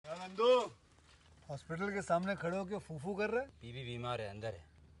Hospital के सामने खड़े होकर फूफू कर रहा है? बीवी बीमार है, अंदर है।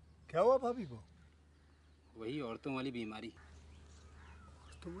 क्या हुआ भाभी को? वही औरतों वाली बीमारी।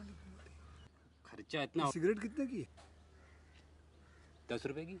 औरतों वाली बीमारी? खर्चा इतना। सिगरेट कितने की? 10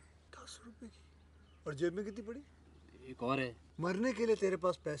 रुपए की। 10 रुपए की? और जेब में कितनी पड़ी? एक और है। मरने के लिए तेरे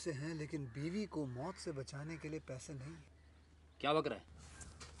पास पैसे हैं, लेकिन बीवी को मौत से बचाने के लिए पैसे नहीं है। क्या बक रहा है?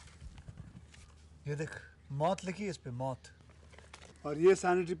 ये देख, मौत लिखी है इस पे, मौत। और ये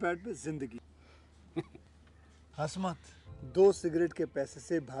सैनिटरी पैड पे जिंदगी। हंस मत। 2 सिगरेट के पैसे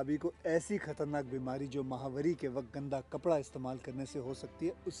से भाभी को ऐसी खतरनाक बीमारी जो महावरी के वक्त गंदा कपड़ा इस्तेमाल करने से हो सकती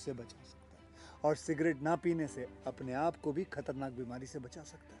है, उससे बचा सकता है। और सिगरेट ना पीने से अपने आप को भी खतरनाक बीमारी से बचा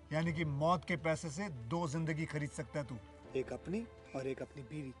सकता है। यानी कि मौत के पैसे से 2 जिंदगी खरीद सकता है तू, एक अपनी और एक अपनी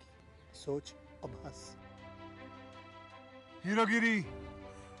बीवी की। सोच, अब हंस। हीरोगिरी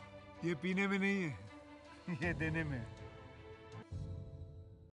ये पीने में नहीं है, ये देने में है।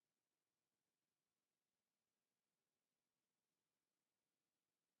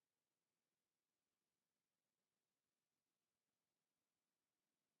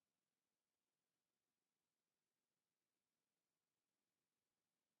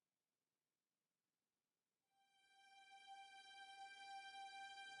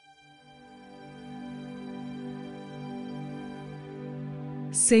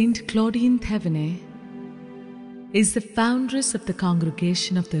 Saint Claudine Thevenet is the foundress of the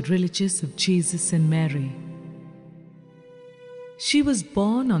Congregation of the Religious of Jesus and Mary. She was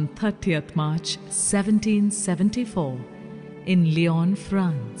born on 30th March 1774 in Lyon,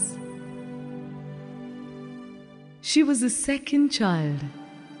 France. She was the second child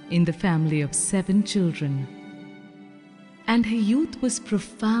in the family of 7 children, and her youth was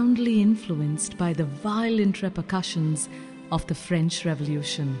profoundly influenced by the violent repercussions of the French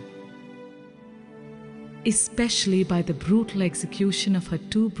Revolution, especially by the brutal execution of her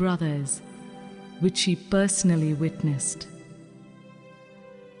 2 brothers, which she personally witnessed.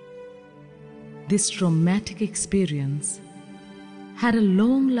 This traumatic experience had a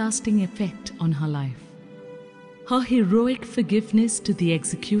long-lasting effect on her life. Her heroic forgiveness to the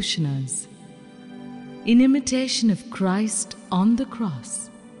executioners, in imitation of Christ on the cross,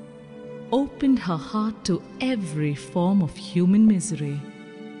 opened her heart to every form of human misery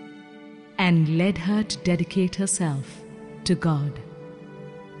and led her to dedicate herself to God.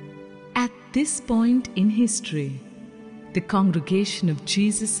 At this point in history, the Congregation of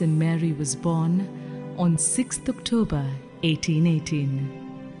Jesus and Mary was born on 6th October 1818.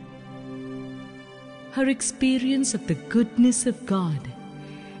 Her experience of the goodness of God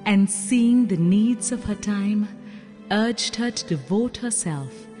and seeing the needs of her time urged her to devote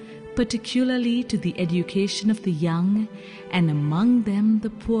herself particularly to the education of the young, and among them the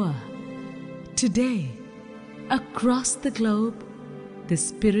poor. Today, across the globe, the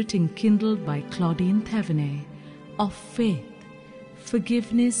spirit enkindled by Claudine Thevenet of faith,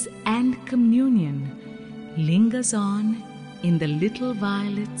 forgiveness and communion lingers on in the little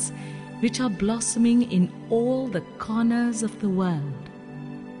violets which are blossoming in all the corners of the world.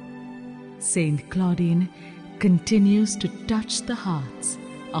 Saint Claudine continues to touch the hearts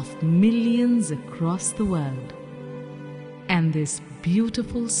of millions across the world. And this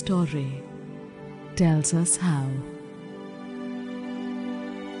beautiful story tells us how.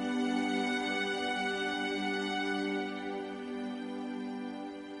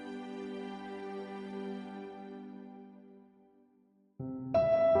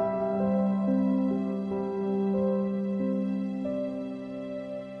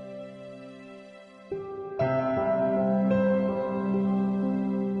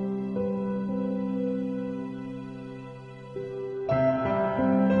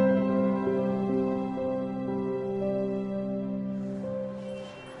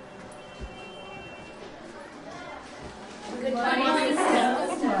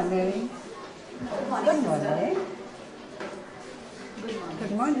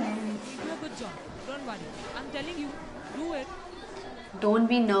 Don't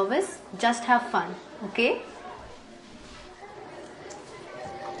be nervous, just have fun, okay?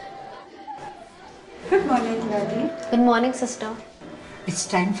 Good morning, Glady. Good morning, sister. It's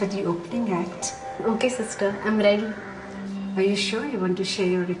time for the opening act. Okay, sister, I'm ready. Are you sure you want to share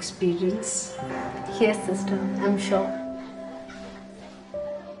your experience? Yes, sister, I'm sure.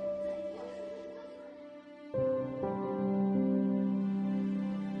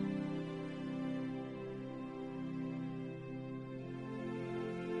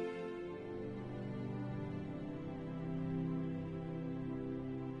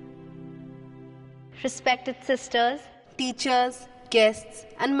 Respected sisters, teachers, guests,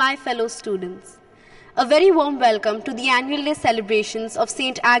 and my fellow students, a very warm welcome to the annual day celebrations of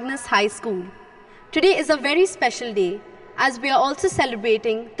St. Agnes High School. Today is a very special day as we are also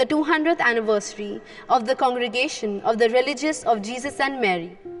celebrating the 200th anniversary of the Congregation of the Religious of Jesus and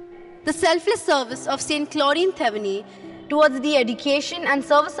Mary. The selfless service of St. Claudine Thevenet towards the education and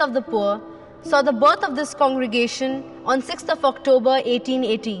service of the poor saw the birth of this congregation on 6th of October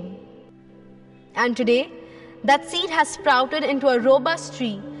 1818. And today, that seed has sprouted into a robust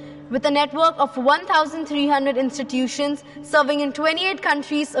tree with a network of 1,300 institutions serving in 28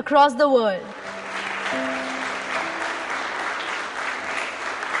 countries across the world.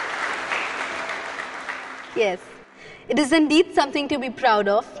 Yes, it is indeed something to be proud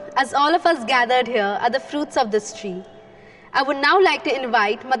of, as all of us gathered here are the fruits of this tree. I would now like to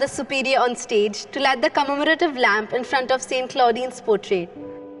invite Mother Superior on stage to light the commemorative lamp in front of St. Claudine's portrait.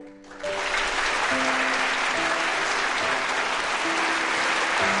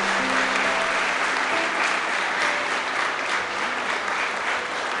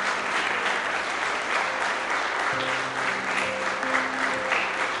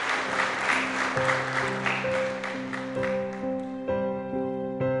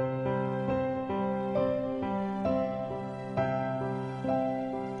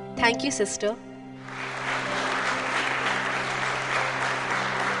 Thank you, sister.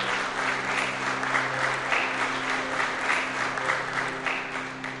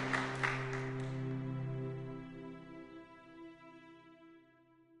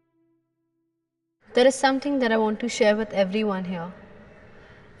 There is something that I want to share with everyone here.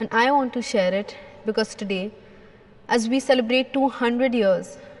 And I want to share it because today, as we celebrate 200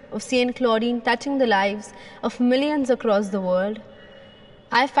 years of St. Claudine touching the lives of millions across the world,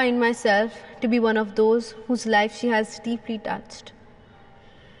 I find myself to be one of those whose life she has deeply touched.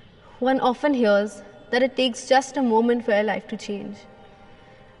 One often hears that it takes just a moment for your life to change.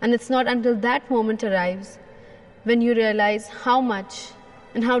 And it's not until that moment arrives when you realize how much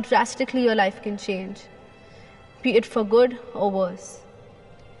and how drastically your life can change, be it for good or worse.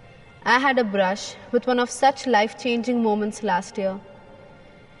 I had a brush with one of such life-changing moments last year.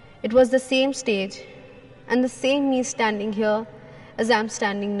 It was the same stage and the same me standing here as I'm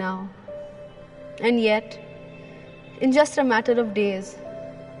standing now. And yet, in just a matter of days,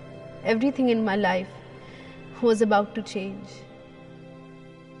 everything in my life was about to change.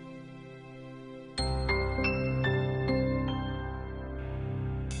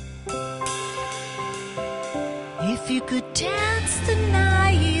 If you could dance the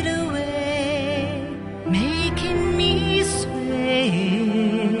night away, making me sway,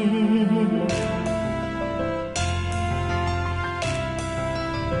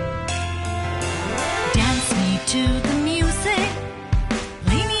 to the music,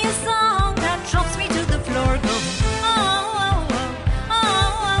 play me a song that drops me to the floor, going oh, oh,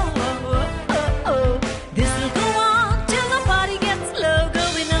 oh, oh, oh, oh, oh. This'll go on till the body gets low,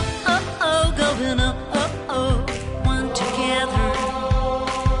 going oh, oh, oh, going oh, oh, oh. One together,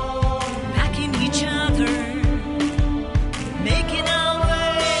 backing each other, making our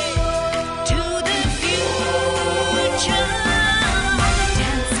way to the future.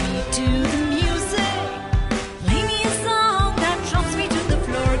 Dance me to the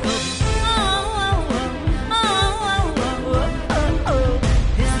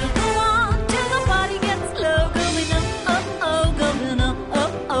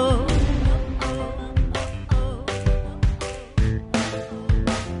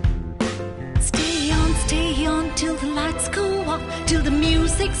till the lights go off, till the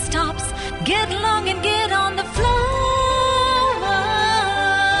music stops. Get along and get on the floor.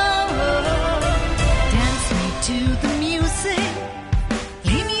 Dance me to the music,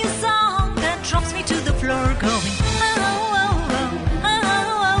 play me a song that drops me to the floor, going oh, oh, oh, oh,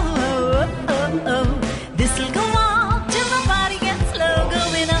 oh, oh, oh, oh. This'll go on till the body gets low,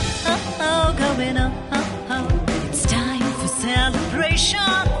 going oh, oh, oh, going oh, oh, oh. It's time for celebration.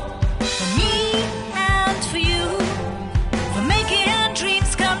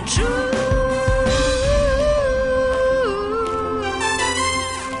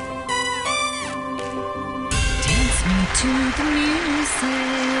 To the music.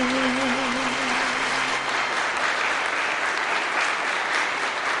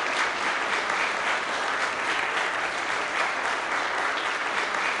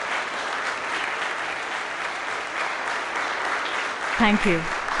 Thank you.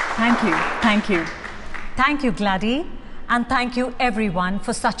 Thank you. Thank you. Thank you, Glady, and thank you everyone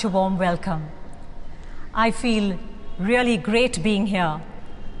for such a warm welcome. I feel really great being here.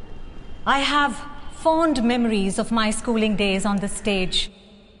 I have fond memories of my schooling days on the stage.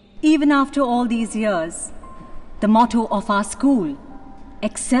 Even after all these years, the motto of our school,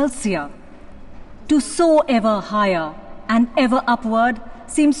 Excelsior, to soar ever higher and ever upward,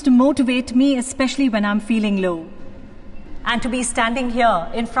 seems to motivate me, especially when I'm feeling low. And to be standing here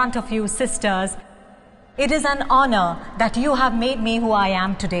in front of you, sisters, it is an honor that you have made me who I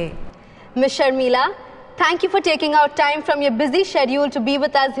am today. Ms. Sharmila, thank you for taking out time from your busy schedule to be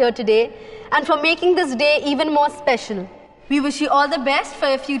with us here today and for making this day even more special. We wish you all the best for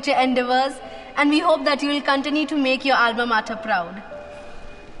your future endeavors and we hope that you will continue to make your alma mater proud.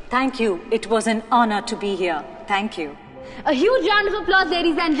 Thank you. It was an honor to be here. Thank you. A huge round of applause,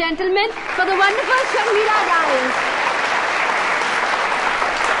 ladies and gentlemen, for the wonderful Sharmila Ryan.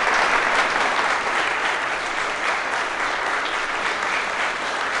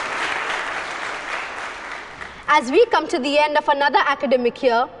 As we come to the end of another academic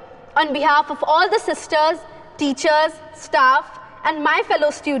year, on behalf of all the sisters, teachers, staff, and my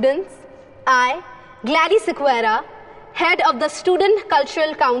fellow students, I, Glady Sequeira, head of the Student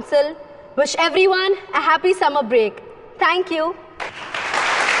Cultural Council, wish everyone a happy summer break. Thank you.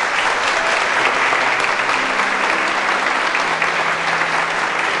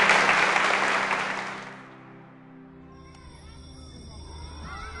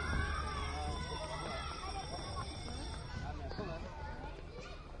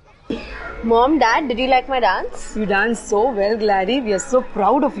 Mom, Dad, did you like my dance? You danced so well, Glady. We are so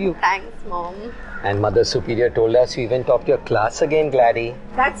proud of you. Thanks, Mom. And Mother Superior told us you even topped your class again, Glady.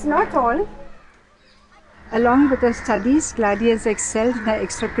 That's not all. Along with her studies, Glady has excelled in her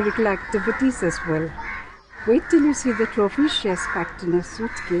extracurricular activities as well. Wait till you see the trophies she has packed in her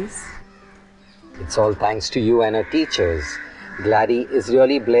suitcase. It's all thanks to you and her teachers. Glady is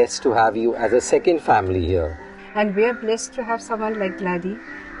really blessed to have you as a second family here. And we are blessed to have someone like Glady,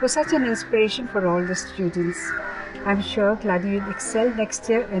 who's such an inspiration for all the students. I'm sure Glady will excel next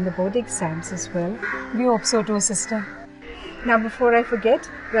year in the board exams as well. We hope so too, sister. Now, before I forget,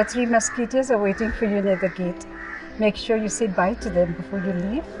 your 3 musketeers are waiting for you near the gate. Make sure you say bye to them before you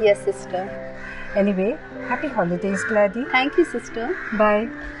leave. Yes, sister. Anyway, happy holidays, Glady. Thank you, sister. Bye.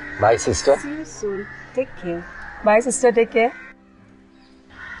 Bye, sister. See you soon. Take care. Bye, sister. Take care.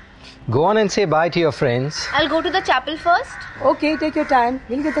 Go on and say bye to your friends. I'll go to the chapel first. Okay, take your time.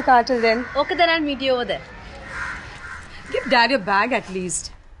 We'll get the car till then. Okay, then I'll meet you over there. Give Dad your bag at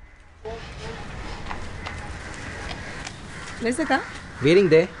least. Where's the car? Waiting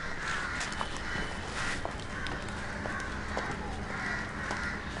there.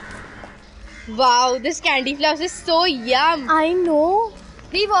 Wow, this candy floss is so yum. I know.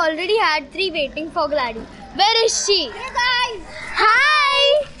 We've already had 3 waiting for Glady. Where is she? Hey guys!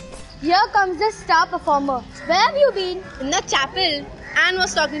 Hi! Here comes the star performer. Where have you been? In the chapel. Anne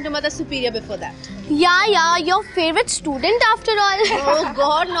was talking to Mother Superior before that. Yeah, your favorite student after all. Oh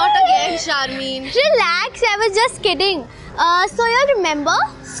God, not again, Charmeen. Relax, I was just kidding. So you remember?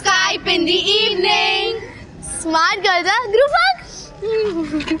 Skype in the evening. Smart girls, group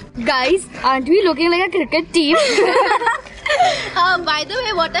hug. Guys, aren't we looking like a cricket team? By the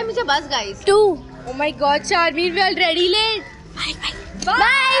way, what time is your bus, guys? 2. Oh my God, Charmeen, we're already late.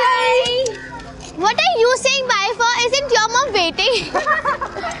 Bye. What are you saying bye for? Isn't your mom waiting?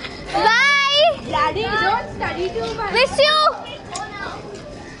 Bye. Daddy, don't study too much. Miss you.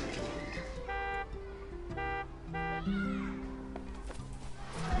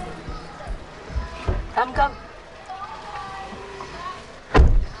 Come.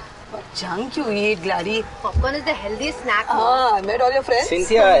 What junk you eat, Glady? Popcorn is the healthiest snack. I met all your friends.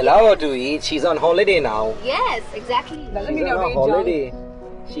 Cynthia, allow her to eat. She's on holiday now. Yes, exactly. Doesn't She's mean you on have a to eat junk. holiday.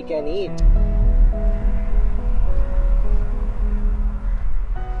 She can eat.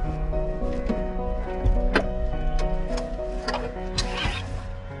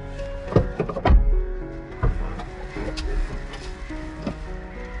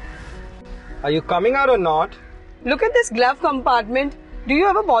 Are you coming out or not? Look at this glove compartment. Do you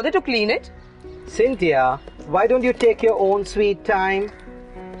ever bother to clean it? Cynthia, why don't you take your own sweet time?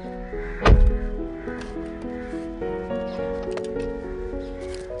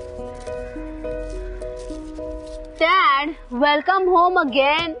 Dad, welcome home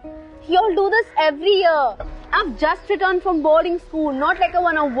again. You all do this every year. I've just returned from boarding school, not like I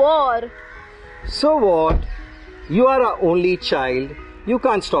won a war. So what? You are our only child. You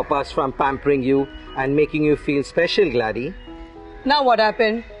can't stop us from pampering you and making you feel special, Glady. Now what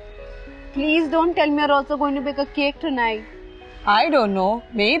happened? Please don't tell me you're also going to bake a cake tonight. I don't know.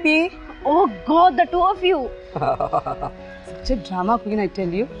 Maybe. Oh God, the 2 of you. Such a drama queen, I tell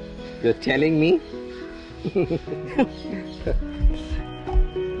you. You're telling me?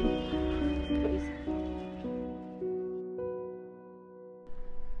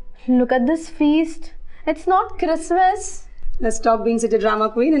 Look at this feast. It's not Christmas. Let's stop being such a drama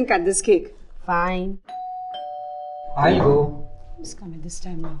queen and cut this cake. Fine. I'll go. Who's coming this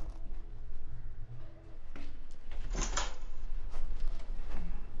time now?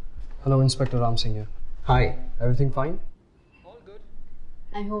 Hello, Inspector Ram Singh here. Hi. Everything fine?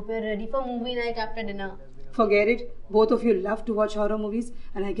 I hope you're ready for movie night after dinner. Forget it. Both of you love to watch horror movies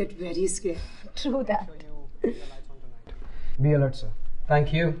and I get very scared. True that. Be alert, sir.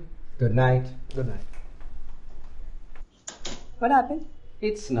 Thank you. Good night. Good night. What happened?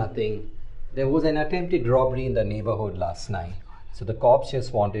 It's nothing. There was an attempted robbery in the neighborhood last night, so the cops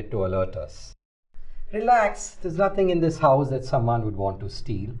just wanted to alert us. Relax. There's nothing in this house that someone would want to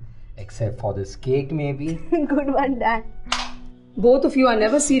steal, except for this cake maybe. Good one, Dad. Both of you are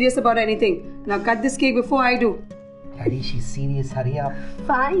never serious about anything. Now cut this cake before I do. Daddy, she's serious. Hurry up.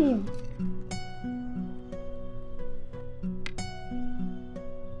 Fine.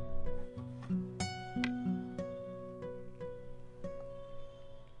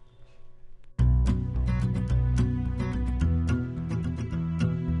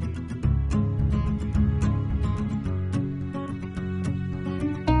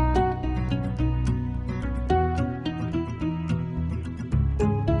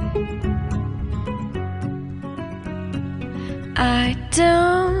 I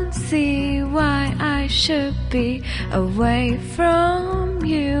don't see why I should be away from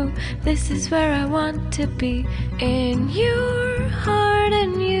you. This is where I want to be, in your heart,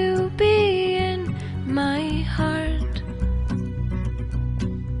 and you be in my heart.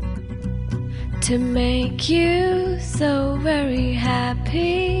 To make you so very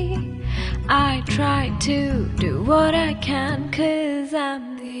happy, I try to do what I can, 'cause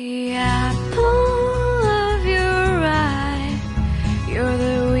I'm the apple of your eye. You're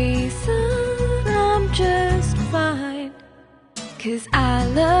the reason I'm just fine, 'cause I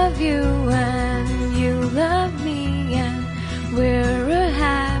love you and you love me, and we're a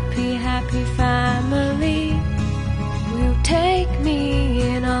happy, happy family. You take me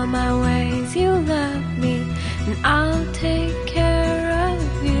in all my ways, you love me, and I'll take care of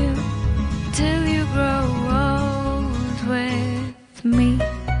you till you grow old with me.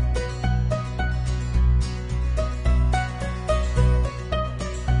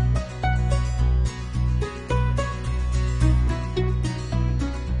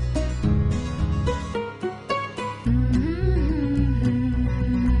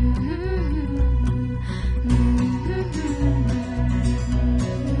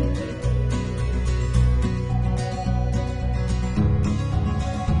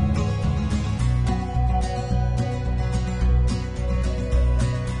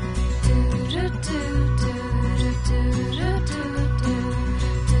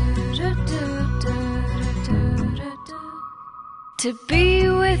 To be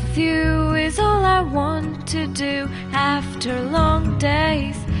with you is all I want to do after long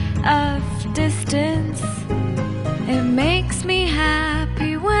days of distance. It makes me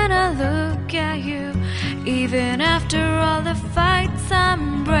happy when I look at you, even after all the fights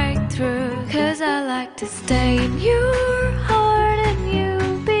and breakthrough. 'Cause I like to stay in your heart and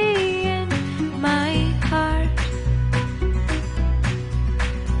you be in my heart.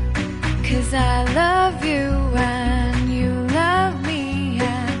 'Cause I love you and you love me,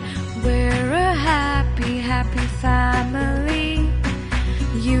 and we're a happy, happy family.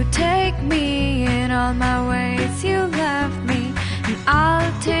 You take me in all my ways, you love me, and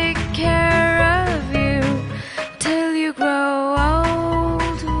I'll take care of you till you grow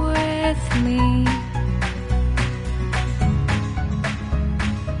old with me.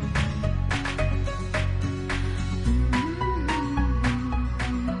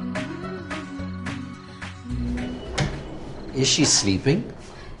 Is she sleeping?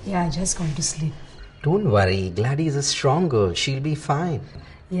 Yeah, I just gone to sleep. Don't worry. Glady is a strong girl. She'll be fine.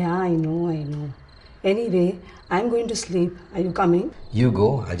 Yeah, I know. Anyway, I'm going to sleep. Are you coming? You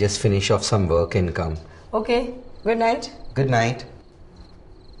go. I'll just finish off some work and come. Okay. Good night. Good night.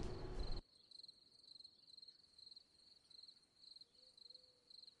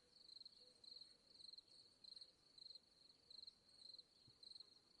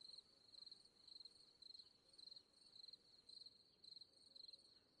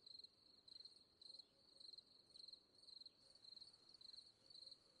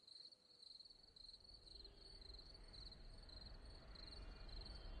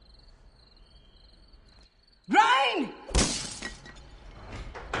 Brian!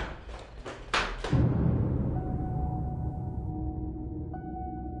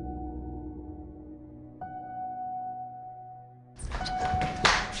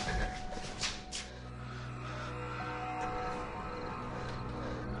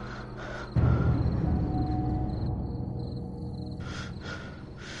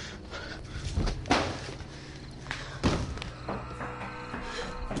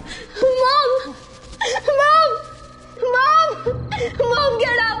 Mom! Mom! Mom! Mom,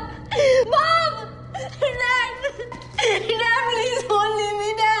 get up! Mom! Dad! Dad, please don't leave me,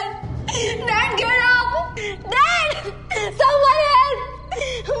 Dad! Dad, get up! Dad! Someone help!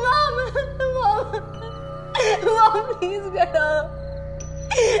 Mom! Mom! Mom, please get up!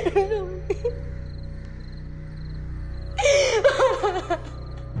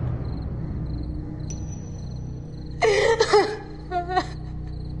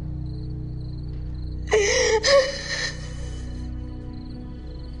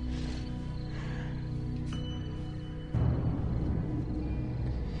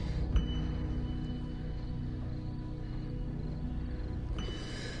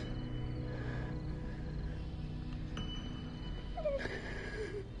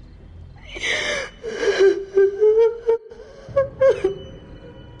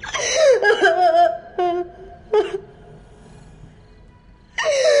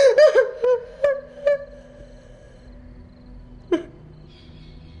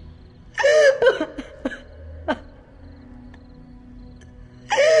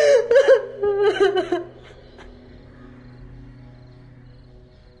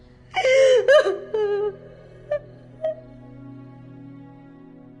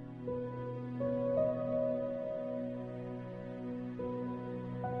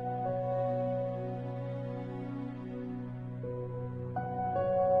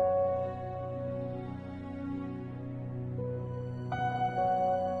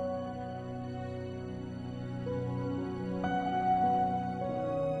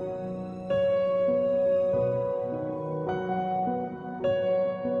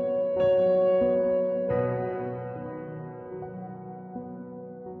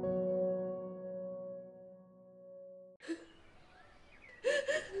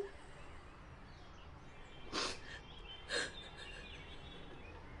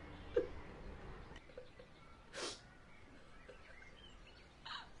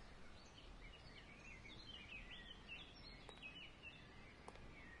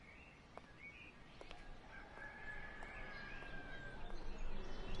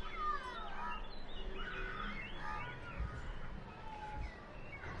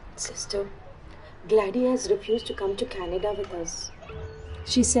 Sister, Glady has refused to come to Canada with us.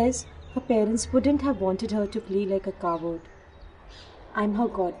 She says her parents wouldn't have wanted her to play like a coward. I'm her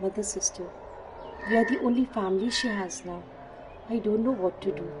godmother, sister. We are the only family she has now. I don't know what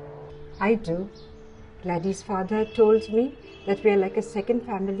to do. I do. Glady's father told me that we are like a second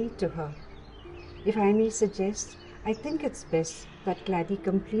family to her. If I may suggest, I think it's best that Glady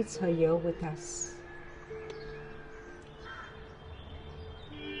completes her year with us.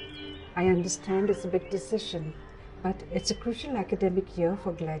 I understand it's a big decision, but it's a crucial academic year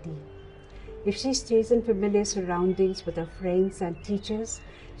for Glady. If she stays in familiar surroundings with her friends and teachers,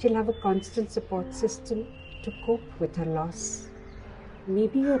 she'll have a constant support system to cope with her loss.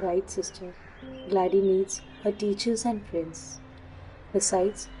 Maybe you're right, sister. Glady needs her teachers and friends.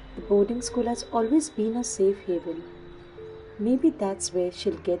 Besides, the boarding school has always been a safe haven. Maybe that's where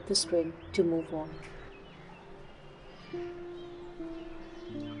she'll get the strength to move on.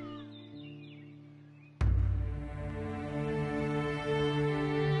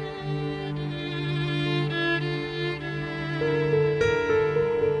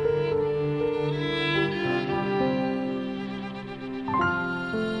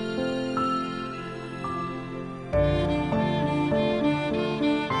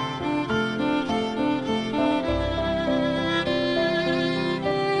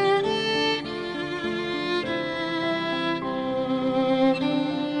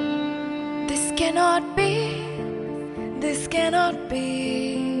 This cannot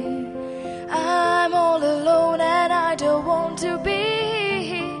be. I'm all alone and I don't want to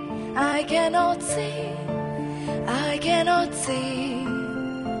be. I cannot see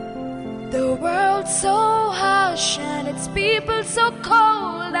the world so harsh and its people so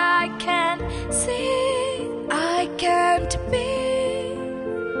cold. I can't see, I can't be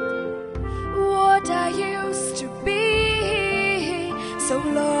what I used to be. So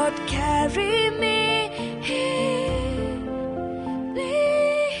Lord, carry me here,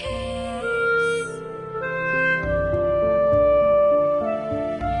 please.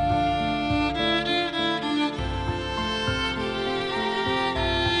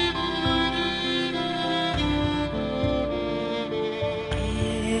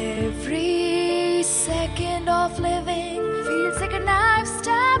 Every second of living feels like a knife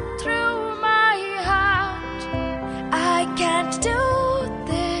stabbed through my heart. I can't do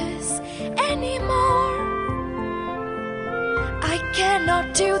anymore. I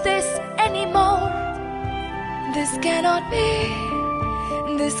cannot do this anymore. This cannot be.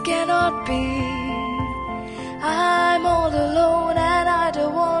 this cannot be. I'm all alone and I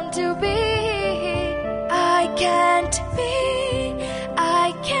don't want to be. I can't be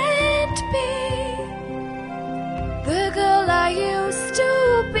the girl I used to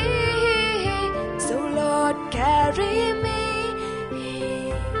be. So Lord, carry me.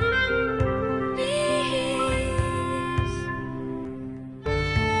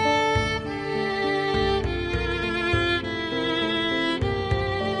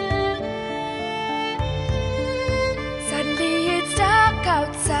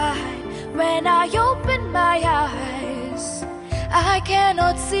 Outside, when I open my eyes, I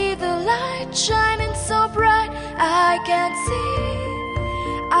cannot see the light shining so bright. I can't be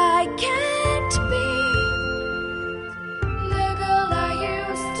the girl I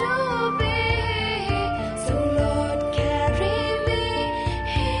used to be. So Lord, carry me,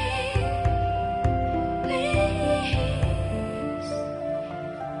 please.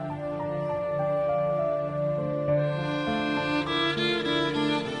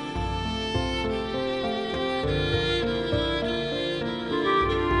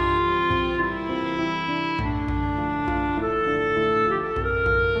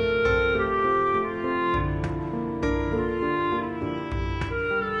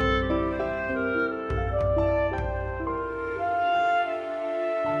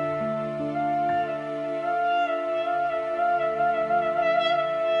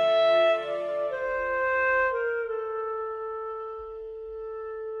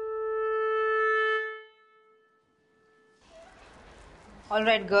 All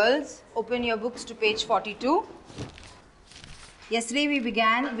right, girls, open your books to page 42. Yesterday we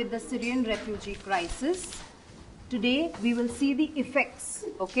began with the Syrian refugee crisis. Today we will see the effects,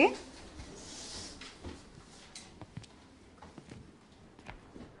 okay?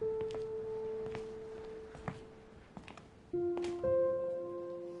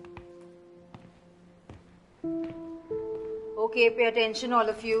 Okay, pay attention, all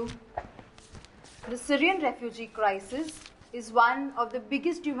of you. The Syrian refugee crisis is one of the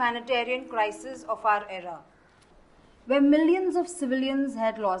biggest humanitarian crises of our era, where millions of civilians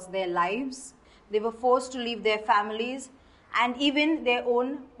had lost their lives, they were forced to leave their families and even their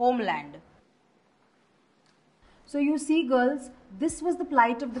own homeland. So you see, girls, this was the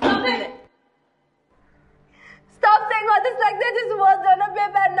plight of the people. Stop saying all this like they're just words on a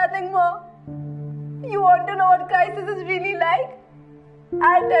paper and nothing more. You want to know what crisis is really like?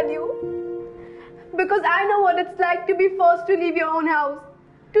 I'll tell you. Because I know what it's like to be forced to leave your own house,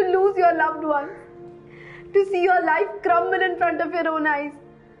 to lose your loved ones, to see your life crumble in front of your own eyes.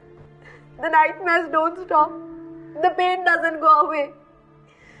 The nightmares don't stop. The pain doesn't go away.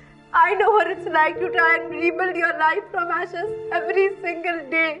 I know what it's like to try and rebuild your life from ashes every single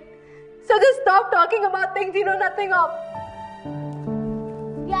day. So just stop talking about things you know nothing of.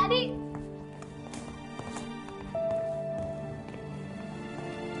 Glady!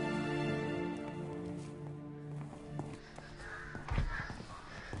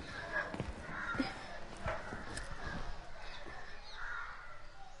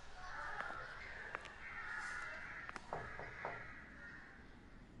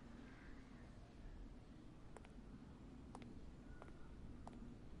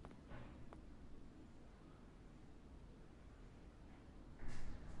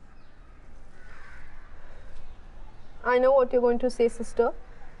 I know what you're going to say, sister,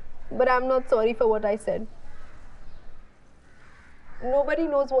 but I'm not sorry for what I said. Nobody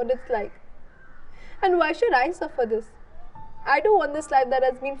knows what it's like. And why should I suffer this? I don't want this life that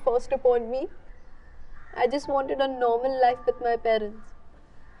has been forced upon me. I just wanted a normal life with my parents.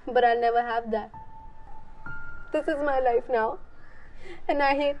 But I'll never have that. This is my life now. And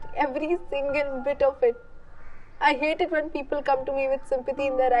I hate every single bit of it. I hate it when people come to me with sympathy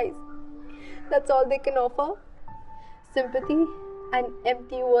in their eyes. That's all they can offer. Sympathy and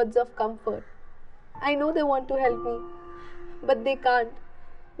empty words of comfort. I know they want to help me, but they can't.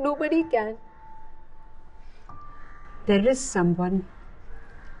 Nobody can. There is someone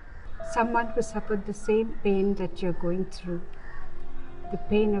who suffered the same pain that you're going through. The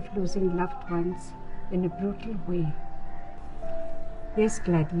pain of losing loved ones in a brutal way. Yes,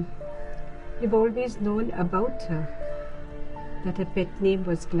 Glady, you've always known about her, that her pet name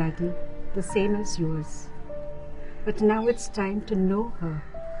was Glady, the same as yours. But now it's time to know her,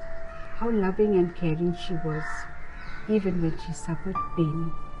 how loving and caring she was, even when she suffered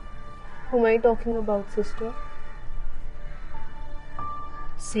pain. Who am I talking about, sister?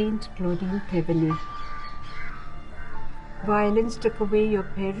 Saint Claudine Thevenet. Violence took away your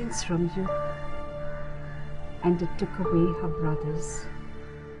parents from you, and it took away her brothers.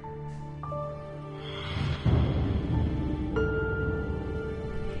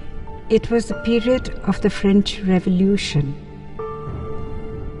 It was the period of the French Revolution.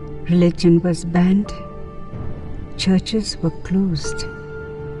 Religion was banned. Churches were closed.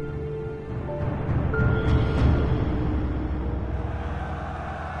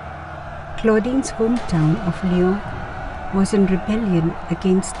 Claudine's hometown of Lyon was in rebellion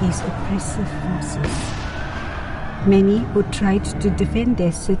against these oppressive forces. Many who tried to defend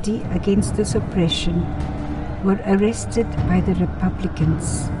their city against this oppression were arrested by the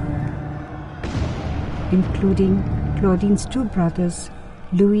Republicans, including Claudine's two brothers,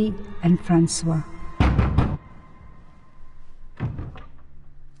 Louis and Francois.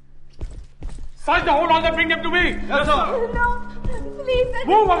 Search the whole hall and bring them to me! Yes, sir! No, please.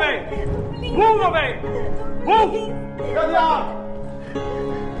 Move away! Please. Move away! Move! Get down!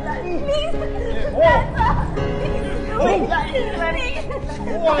 Please. Move! Move!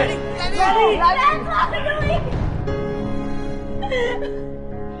 Move away!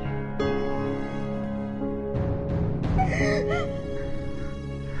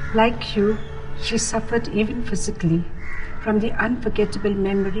 Like you, she suffered even physically from the unforgettable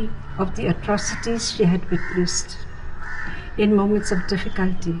memory of the atrocities she had witnessed. In moments of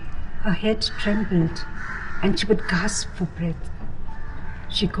difficulty, her head trembled and she would gasp for breath.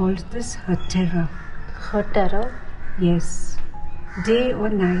 She called this her terror. Her terror? Yes. Day or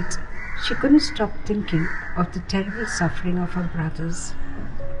night, she couldn't stop thinking of the terrible suffering of her brothers.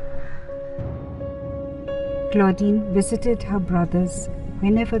 Claudine visited her brothers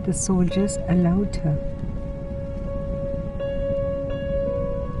whenever the soldiers allowed her.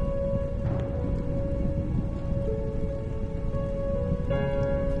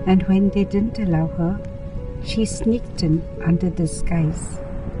 And when they didn't allow her, she sneaked in under disguise.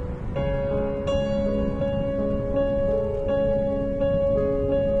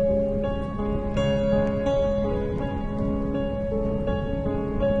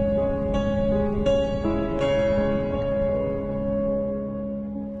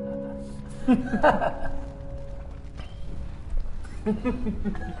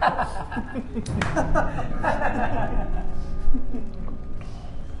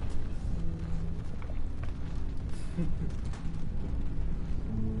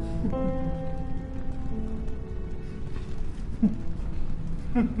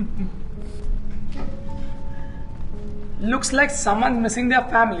 Looks like someone's missing their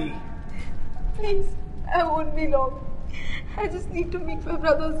family. Please, I won't be long. I just need to meet my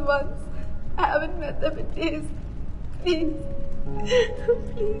brothers once. I haven't met them in days. Please.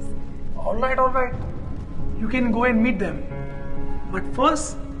 Please. Alright. You can go and meet them. But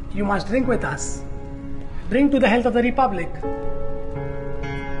first, you must drink with us. Drink to the health of the Republic.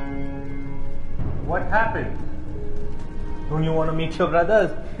 What happened? Don't you want to meet your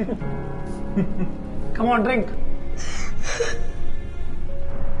brothers? Come on, drink.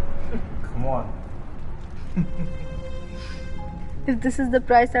 Come on. If this is the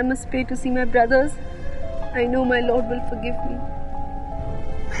price I must pay to see my brothers, I know my Lord will forgive me.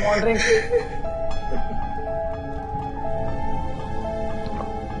 Come on, drink.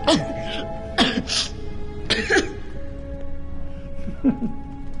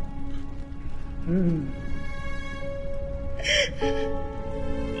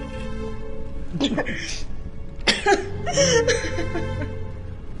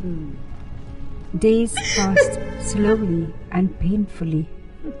 Days passed slowly and painfully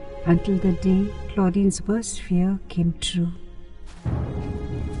until the day Claudine's worst fear came true.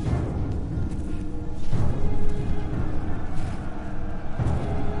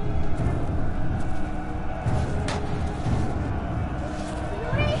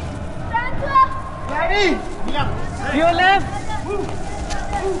 Glady! Your left!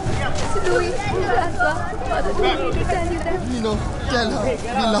 Louis, Francois, Father, do you need to tell you that? Nino, tell her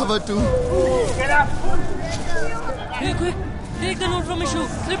we love her too. Get up! Hey, quick! Take the note from my shoe.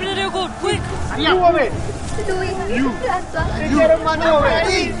 Slip it into your coat, quick! You away! Louis, You! Francois. Take care of money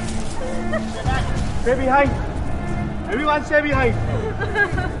away! Stay behind! Everyone stay behind!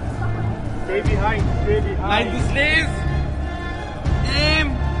 Stay behind! Stay behind! Like the slaves! Aim!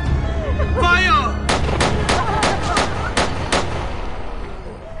 Fire!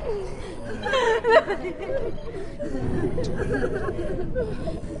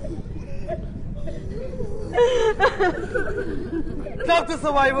 Stop the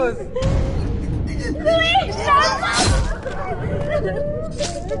survivors! Louis,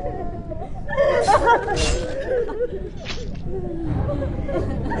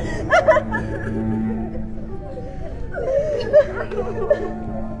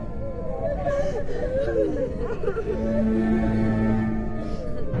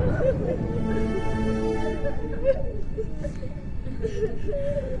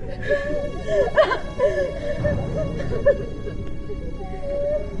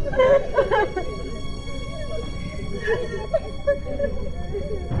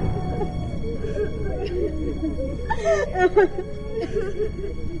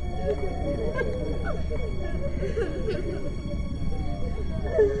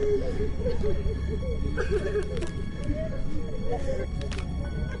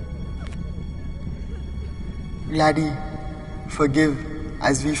 Glady, forgive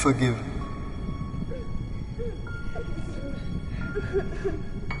as we forgive.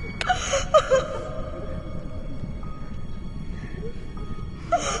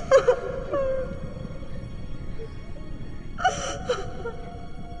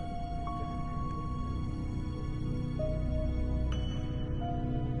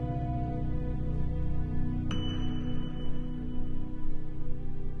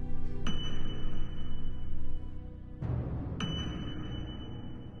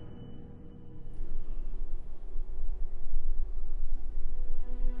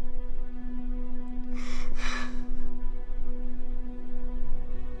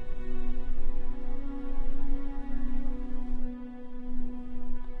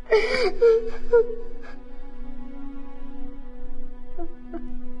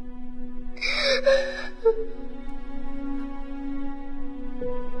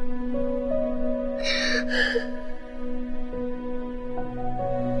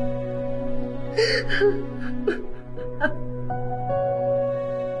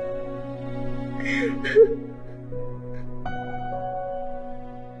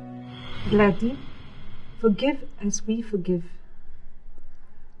 Glady, forgive as we forgive.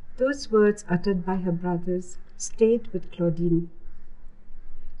 Those words uttered by her brothers stayed with Claudine.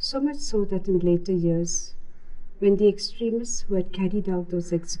 So much so that in later years, when the extremists who had carried out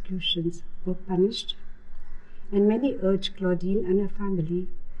those executions were punished, and many urged Claudine and her family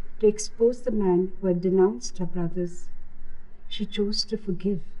to expose the man who had denounced her brothers, she chose to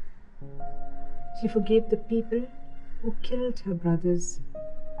forgive. She forgave the people who killed her brothers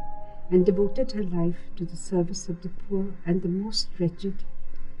and devoted her life to the service of the poor and the most wretched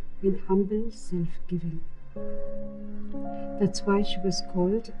in humble self-giving. That's why she was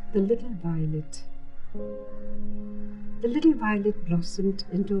called the Little Violet. The Little Violet blossomed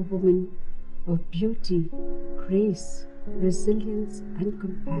into a woman of beauty, grace, resilience and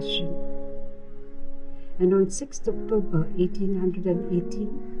compassion. And on 6th October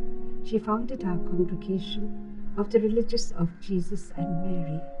 1818, she founded our congregation of the Religious of Jesus and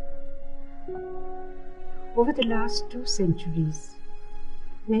Mary. Over the last 2 centuries,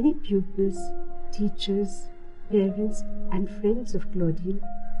 many pupils, teachers, parents and friends of Claudine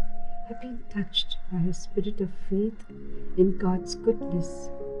have been touched by her spirit of faith in God's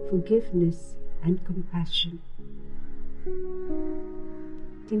goodness, forgiveness and compassion.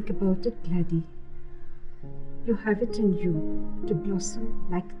 Think about it, Glady. You have it in you to blossom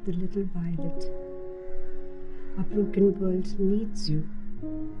like the little violet. Our broken world needs you.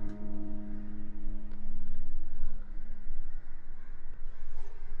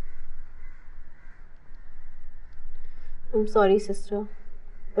 I'm sorry, sister,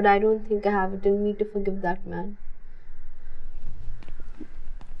 but I don't think I have it in me to forgive that man.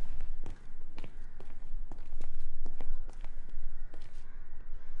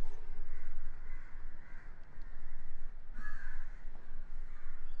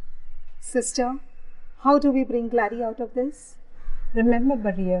 Sister, how do we bring Glady out of this? Remember,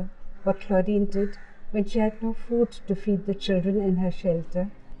 Maria, what Claudine did when she had no food to feed the children in her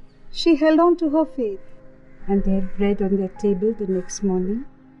shelter? She held on to her faith. And they had bread on their table the next morning.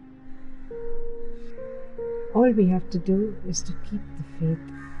 All we have to do is to keep the faith.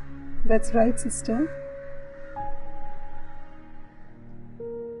 That's right, sister.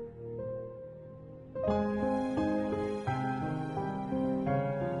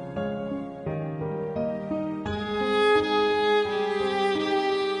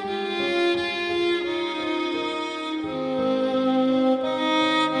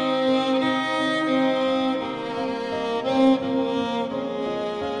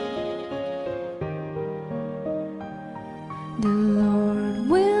 The Lord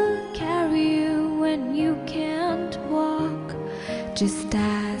will carry you when you can't walk. Just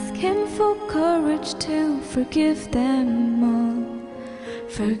ask Him for courage to forgive them all.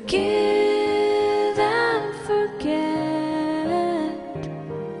 Forgive and forget.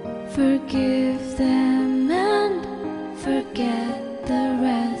 Forgive them and forget the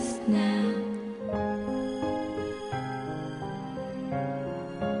rest now.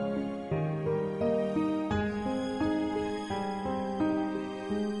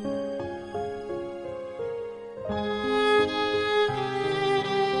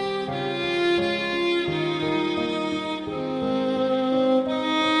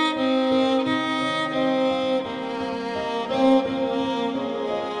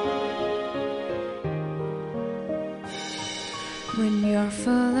 When you're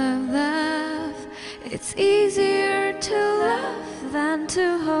full of love, it's easier to love than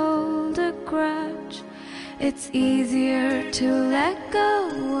to hold a grudge. It's easier to let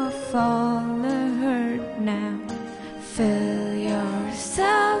go of all the hurt now. Fill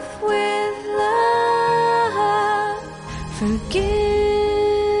yourself with love.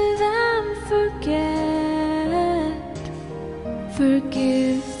 Forgive and forget.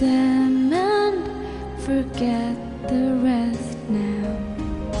 Forgive them and forget the rest now.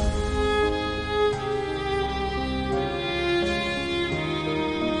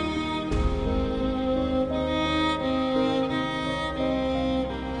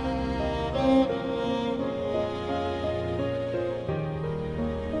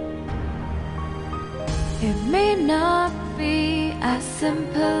 It may not be as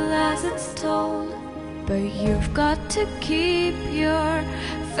simple as it's told, but you've got to keep your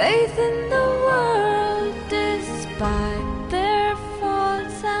faith in the world despite their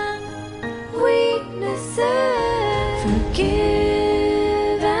faults and weaknesses.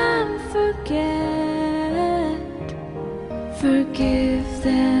 Forgive and forget. Forgive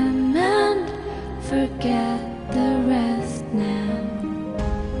them and forget the rest now.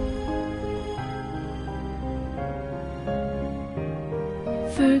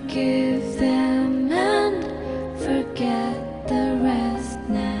 Forgive them and forget the rest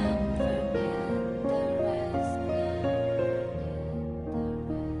now.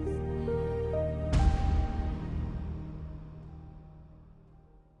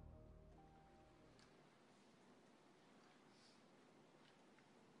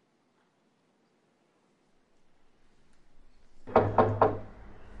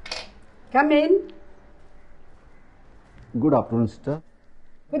 Come in. Good afternoon sister.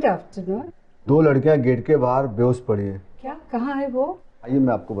 Good afternoon. 2 लड़कियां gate के बाहर बेहोश पड़ी है। क्या? कहाँ है वो? आइए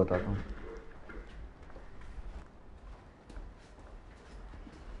मैं आपको बताता हूँ।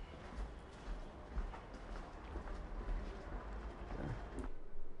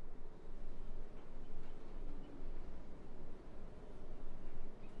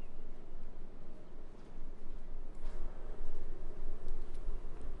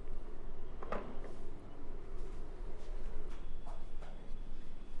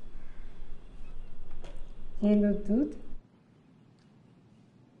 ये लो दूध।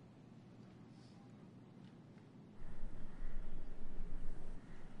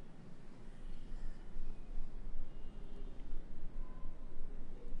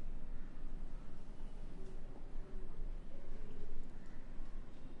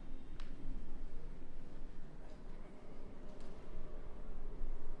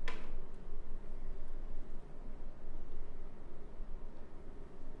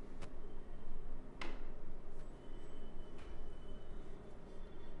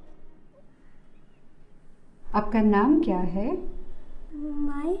 आपका नाम क्या है?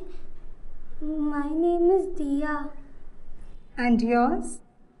 My name is Diya. And yours?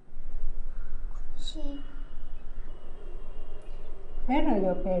 She. Where are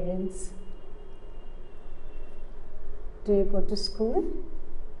your parents? Do you go to school?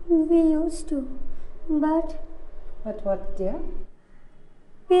 We used to, but what, dear?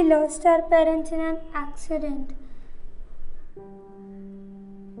 We lost our parents in an accident.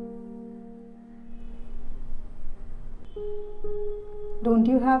 Don't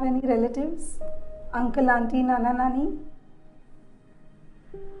you have any relatives? Uncle, auntie, nana, nani?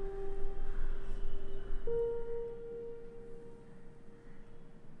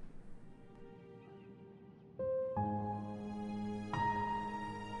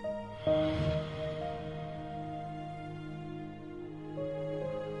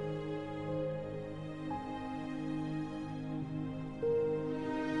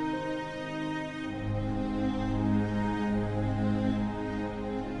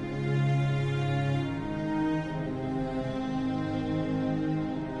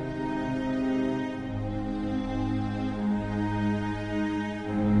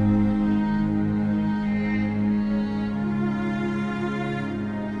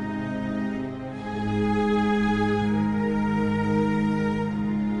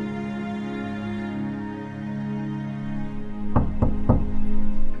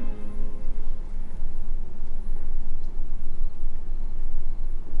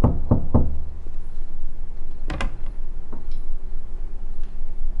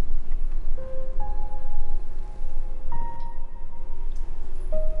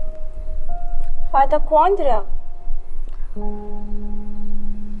 Father Quandra.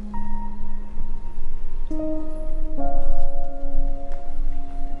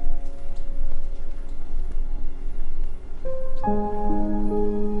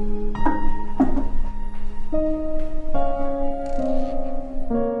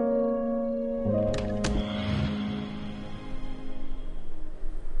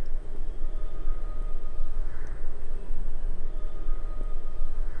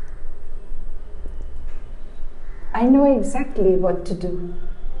 I know exactly what to do.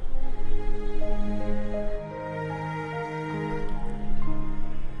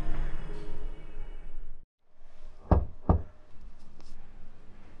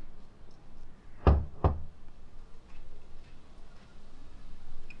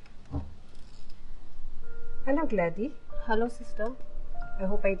 Hello, Glady. Hello, sister. I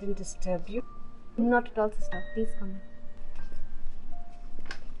hope I didn't disturb you. Not at all, sister. Please come in.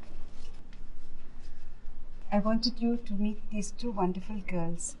 I wanted you to meet these two wonderful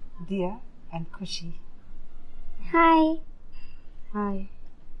girls, Dia and Khushi. Hi. Hi.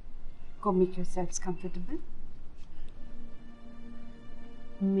 Go make yourselves comfortable.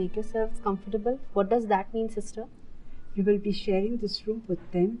 Make yourselves comfortable? What does that mean, sister? You will be sharing this room with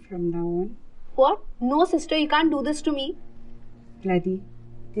them from now on. What? No, sister, you can't do this to me. Glady,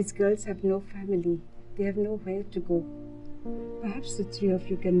 these girls have no family. They have nowhere to go. Perhaps the three of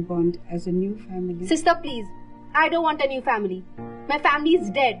you can bond as a new family. Sister, please. I don't want a new family. My family is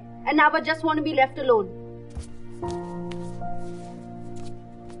dead, and now I just want to be left alone.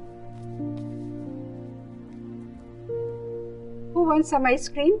 Who wants some ice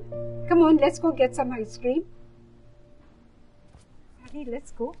cream? Come on, let's go get some ice cream. Hurry,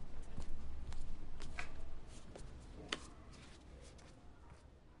 let's go.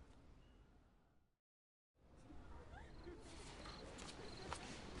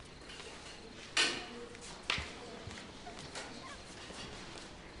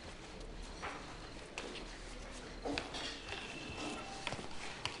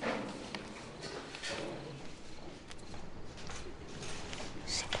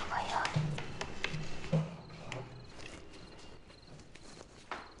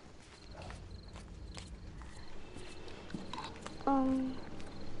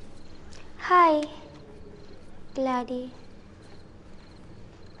 Hi, Glady.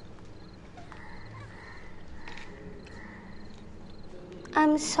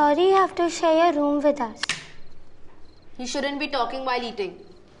 I'm sorry you have to share your room with us. You shouldn't be talking while eating.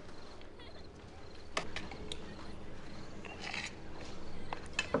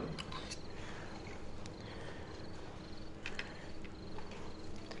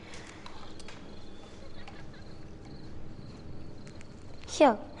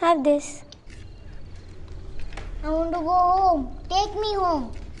 Here, have this. I want to go home. Take me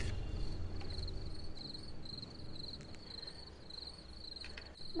home.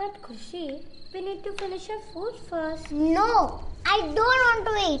 But Khushi, we need to finish our food first. No, I don't want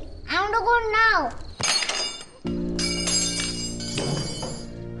to eat. I want to go now.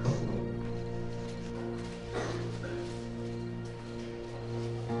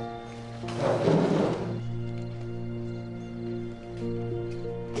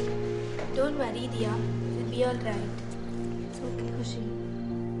 Don't worry, Dia. We'll be all right. It's okay, Khushi.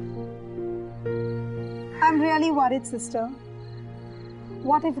 I'm really worried, sister.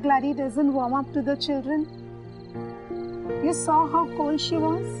 What if Glady doesn't warm up to the children? You saw how cold she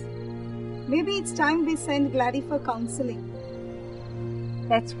was? Maybe it's time we send Glady for counseling.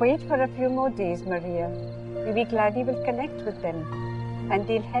 Let's wait for a few more days, Maria. Maybe Glady will connect with them and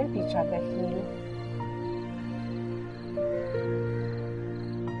they'll help each other heal.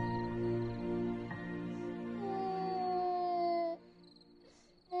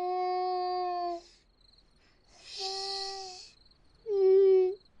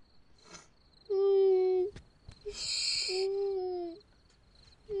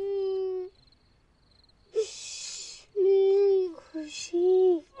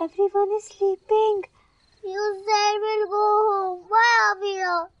 Everyone is sleeping. You said we'll go home. Why are we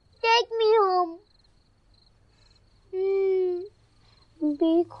here? Take me home.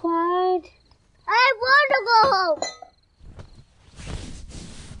 Be quiet. I want to go home.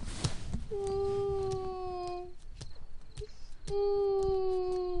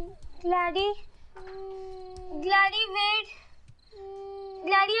 Glady? Glady, wait.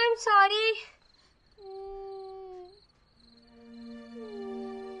 Glady, I'm sorry.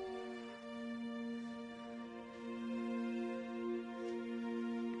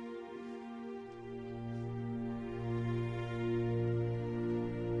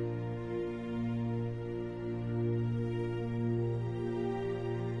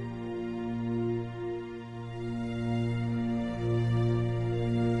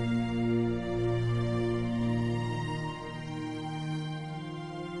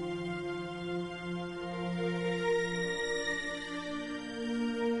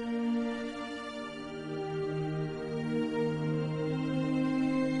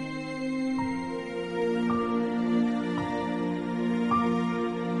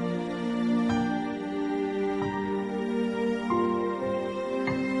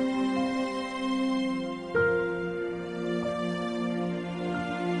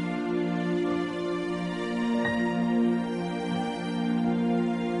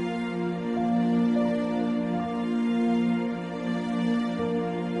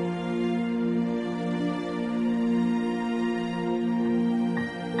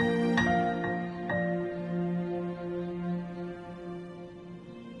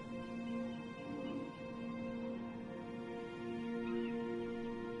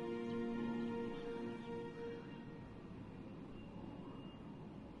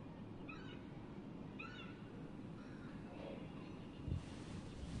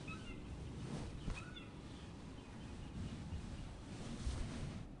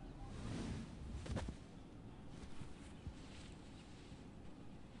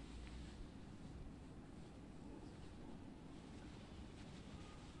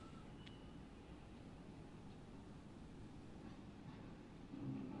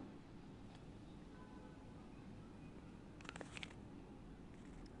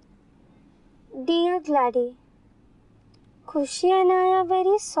 Dear Glady, Khushi and I are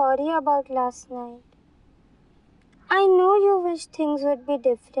very sorry about last night. I know you wish things would be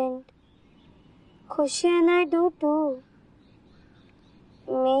different. Khushi and I do too.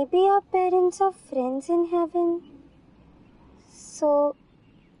 Maybe our parents are friends in heaven. So,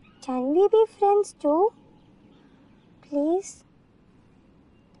 can we be friends too? Please?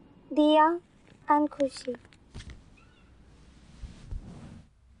 Diya and Khushi.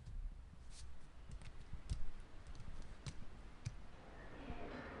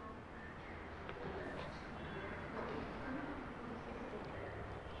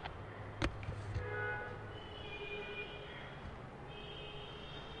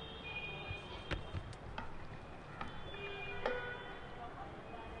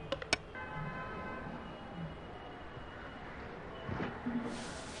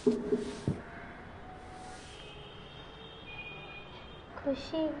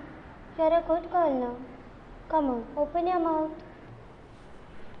 Khushi, you're a good girl now. Come on, open your mouth.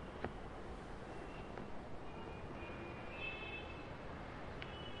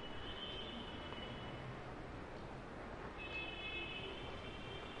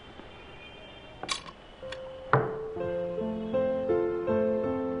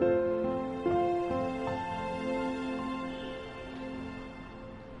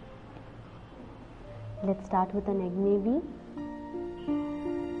 Let's start with an egg maybe.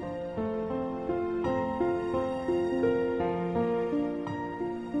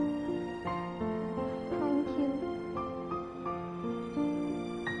 Thank you.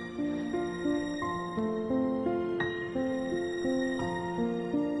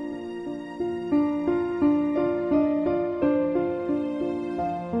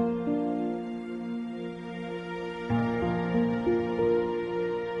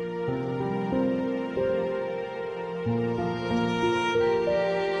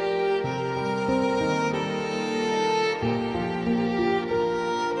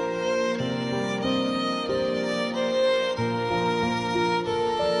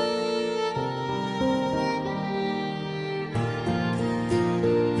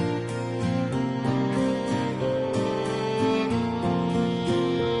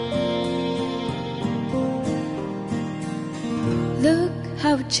 Look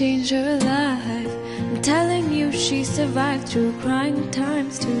how it changed her life. I'm telling you, she survived through crying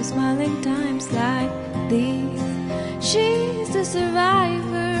times to smiling times like these. She's a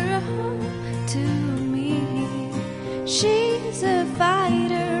survivor to me. She's a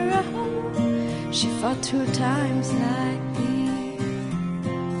fighter. She fought through times like these.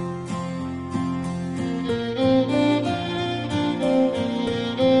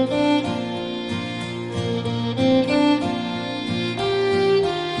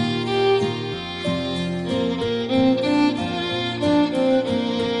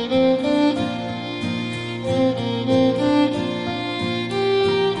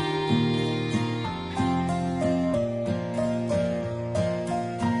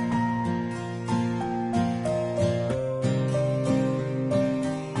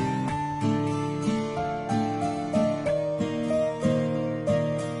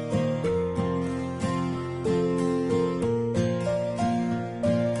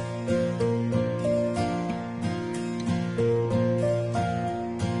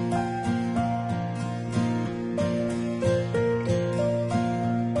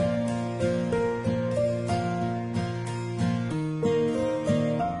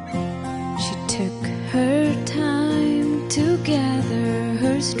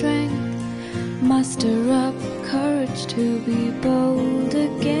 Muster up courage to be bold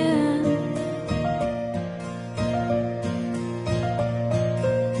again.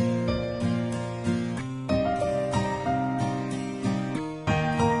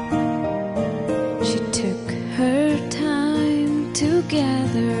 She took her time to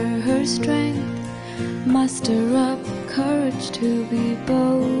gather her strength, muster up courage to be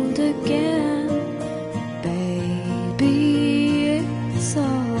bold again. Baby, it's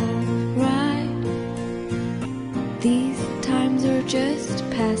alright. These times are just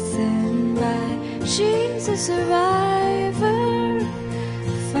passing by. She's a survivor,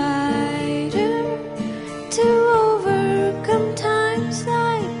 fighter to overcome times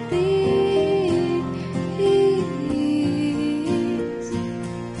like these.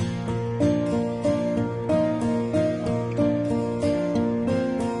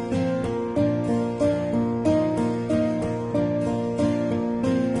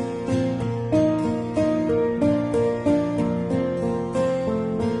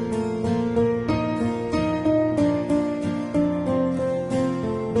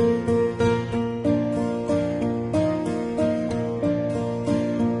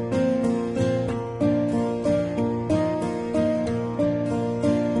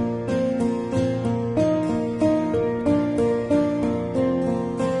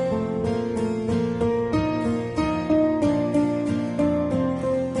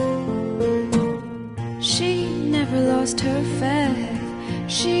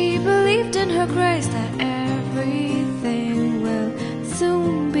 her grace that everything will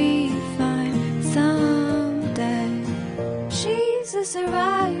soon be fine someday. She's a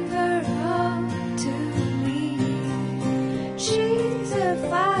survivor oh, to me. She's a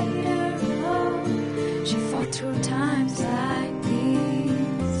fighter oh, she fought through times like these.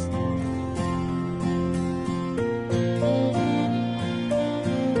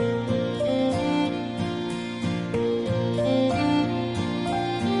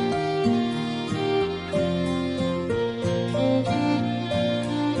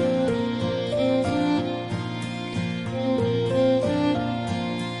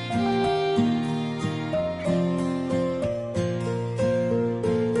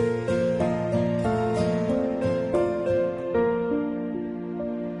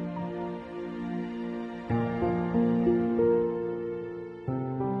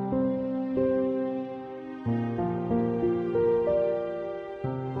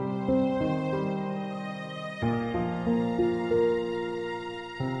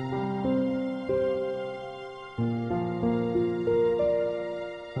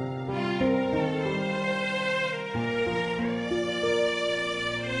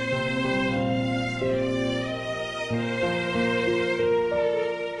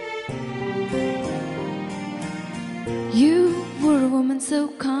 You were a woman so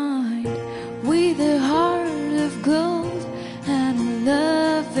kind, with a heart of gold and a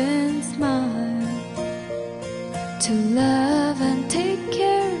loving smile, to love and take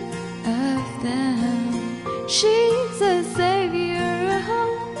care of them. She's a savior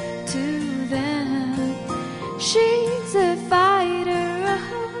to them. She's a fighter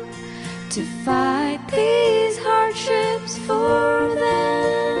to fight these hardships for them.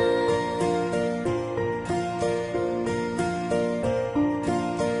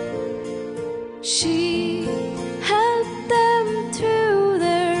 She helped them through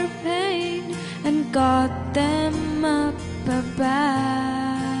their pain and got them up above.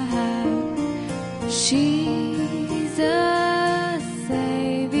 She's a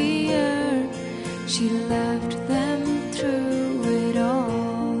savior. She loved them through it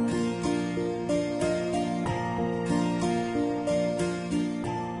all.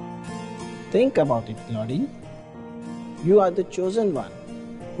 Think about it, Claudine. You are the chosen one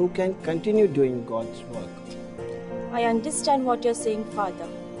who can continue doing God's work. I understand what you're saying, Father,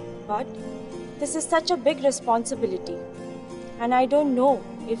 but this is such a big responsibility, and I don't know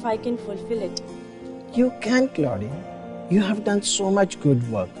if I can fulfill it. You can, Claudine. You have done so much good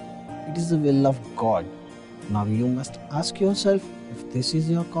work. It is the will of God. Now you must ask yourself if this is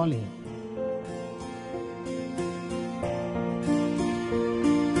your calling.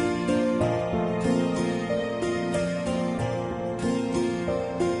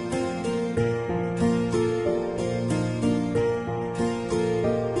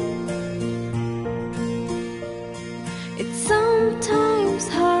 It's sometimes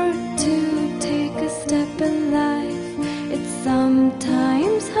hard to take a step in life. It's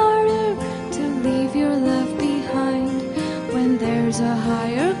sometimes harder to leave your love behind when there's a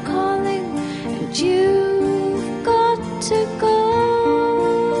higher calling and you've got to go.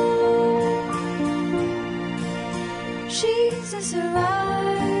 She's a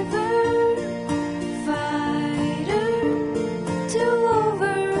survivor, fighter to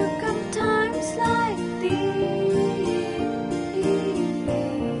overcome times like these.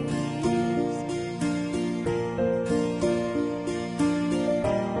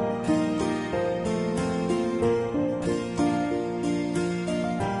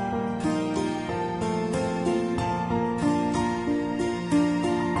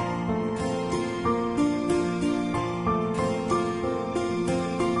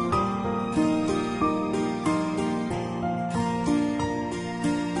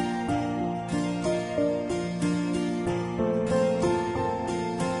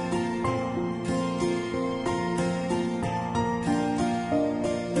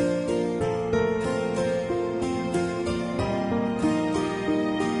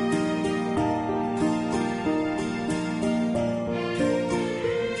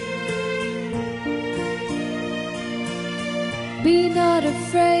 Be not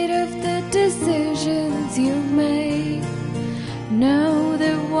afraid of the decisions you make. Know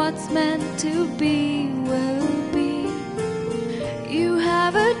that what's meant to be will be. You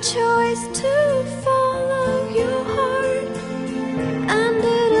have a choice to follow your heart, and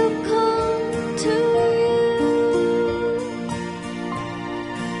it'll come to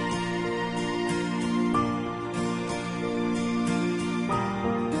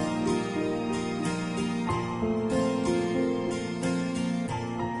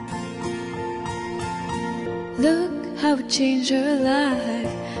Look how it changed her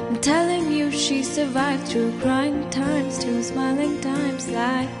life and telling you she survived through crying times to smiling times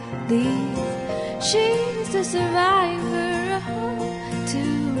like these. She's a survivor to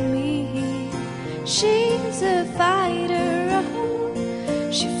me. She's a fighter.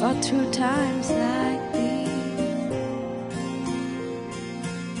 She fought through times like these.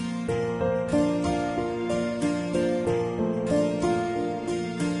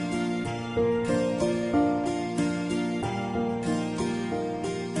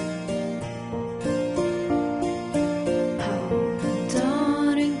 Hold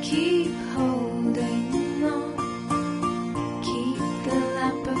on and keep holding on. Keep the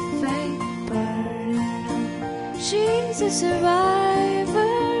lamp of faith burning on. She's a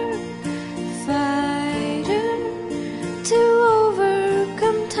survivor, fighter to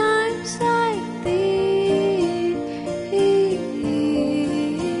overcome times like these.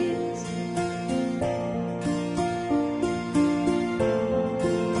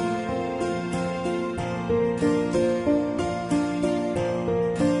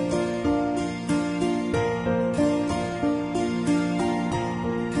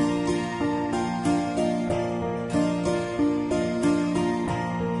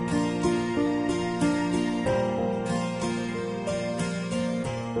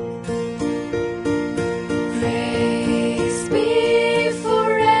 Praise be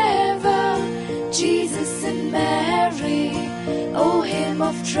forever, Jesus and Mary. O hymn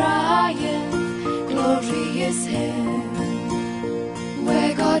of triumph, glorious hymn,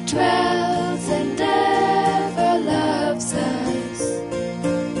 where God dwells and ever loves us.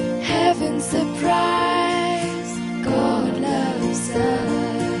 Heaven's surprise, God loves us.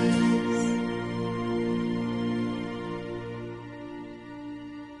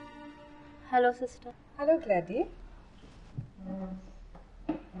 Hello, sister. Hello, Glady.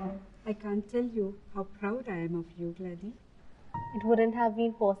 I can't tell you how proud I am of you, Glady. It wouldn't have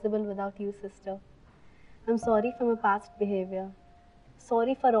been possible without you, sister. I'm sorry for my past behavior.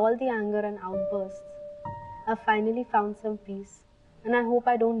 Sorry for all the anger and outbursts. I've finally found some peace, and I hope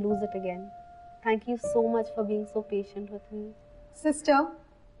I don't lose it again. Thank you so much for being so patient with me. Sister,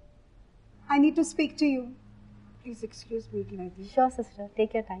 I need to speak to you. Please excuse me, Glady. Sure, sister.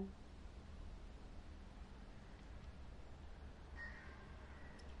 Take your time.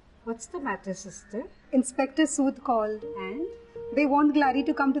 What's the matter, sister? Inspector Sood called. And? They want Glady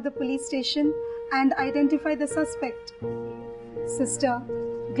to come to the police station and identify the suspect. Sister,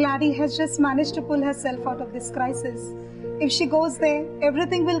 Glady has just managed to pull herself out of this crisis. If she goes there,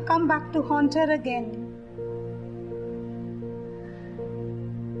 everything will come back to haunt her again.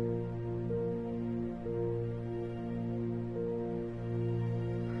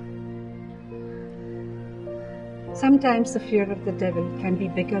 Sometimes the fear of the devil can be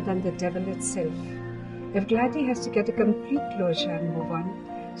bigger than the devil itself. If Glady has to get a complete closure and move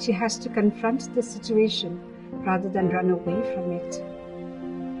on, she has to confront the situation rather than run away from it.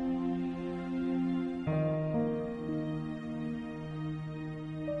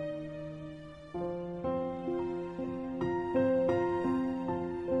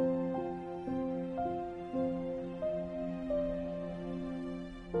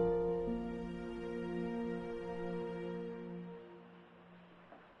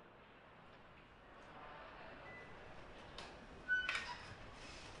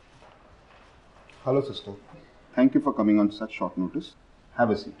 Hello, sister. Thank you for coming on such short notice. Have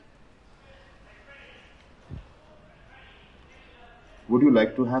a seat. Would you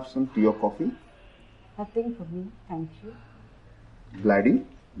like to have some tea or coffee? Nothing for me, thank you. Glady,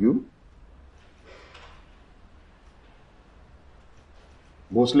 you?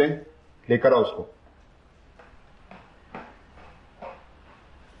 Bhosle, लेकर आओ उसको.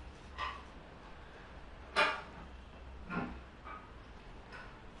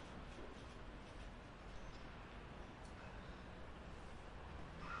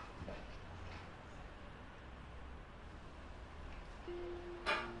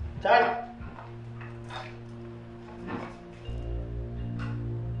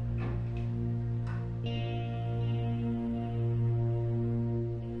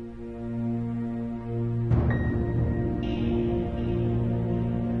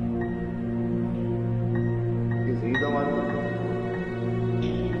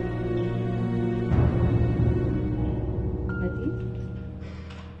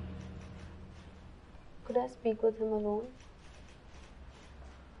 Could I speak with him alone?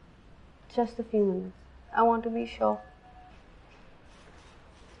 Just a few minutes. I want to be sure.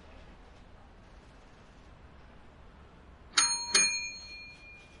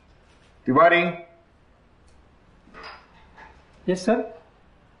 Tiwari. Yes sir.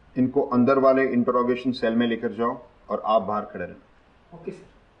 इनको अंदर वाले interrogation cell में लेकर जाओ और आप बाहर खड़े रहें. Okay sir.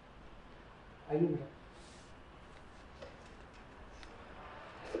 आइए।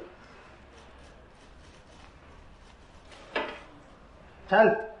 चल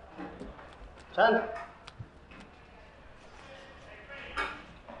चल।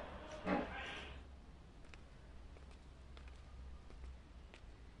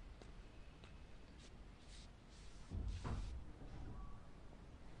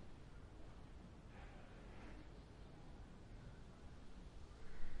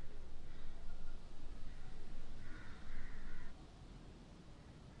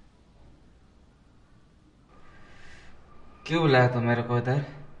 क्यों बुलाया तो मेरे को इधर?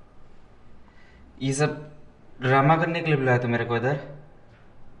 ये सब ड्रामा करने के लिए बुलाया तो मेरे को इधर?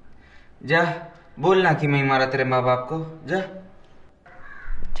 जा बोलना कि मैं ही मारा तेरे माँ बाप को। जा।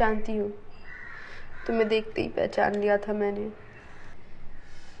 जानती हूँ, तुम्हें देखते ही पहचान लिया था मैंने।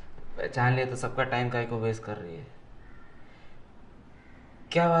 पहचान लिया तो सबका टाइम काहे को वेस्ट कर रही है?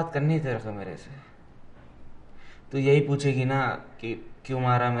 क्या बात करनी है तेरे को मेरे से? तू यही पूछेगी ना कि क्यों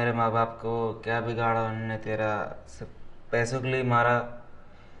मारा मेरे माँ बाप को, क्या बिगाड़ा उन्होंने तेरा, सब पैसों के लिए मारा,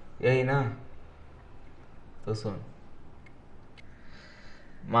 यही ना? तो सुन,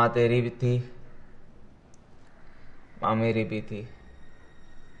 माँ तेरी भी थी, माँ मेरी भी थी।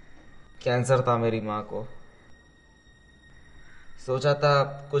 कैंसर था मेरी माँ को। सोचा था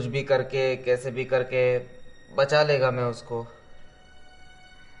कुछ भी करके, कैसे भी करके बचा लेगा मैं उसको,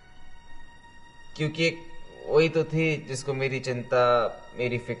 क्योंकि वही तो थी जिसको मेरी चिंता,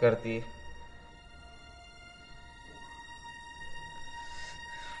 मेरी फिक्र थी।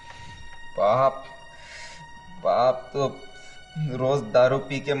 बाप बाप तो रोज दारू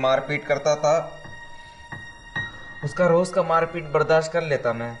पी के मारपीट करता था। उसका रोज का मारपीट बर्दाश्त कर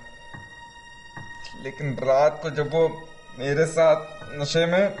लेता मैं, लेकिन रात को जब वो मेरे साथ नशे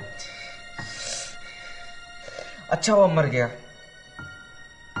में, अच्छा वो मर गया।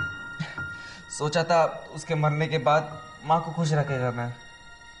 सोचा था उसके मरने के बाद माँ को खुश रखेगा मैं,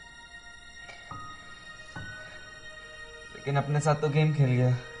 लेकिन अपने साथ तो गेम खेल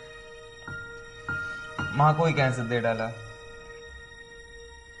गया, माँ को ही कैंसर दे डाला।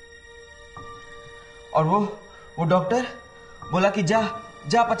 और वो डॉक्टर बोला कि जा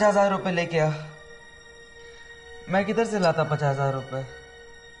 50,000 रुपए लेके आ। मैं किधर से लाता 50,000 रुपए?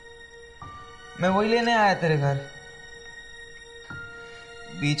 मैं वही लेने आया तेरे घर।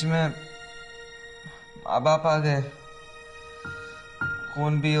 बीच में माँ बाप आ गए,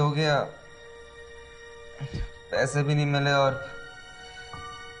 खून भी हो गया, पैसे भी नहीं मिले और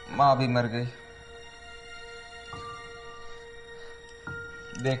माँ भी मर गई।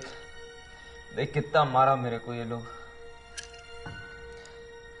 देख देख कितना मारा मेरे को ये लोग।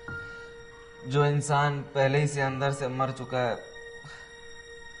 जो इंसान पहले ही से अंदर से मर चुका है,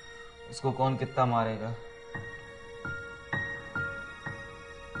 उसको कौन कितना मारेगा?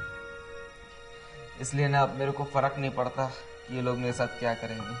 इसलिए ना अब मेरे को फर्क नहीं पड़ता कि ये लोग मेरे साथ क्या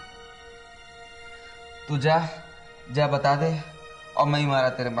करेंगे। तू जा बता दे, और मैं ही मारा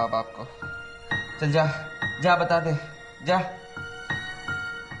तेरे माँ बाप को। चल जा बता दे, जा।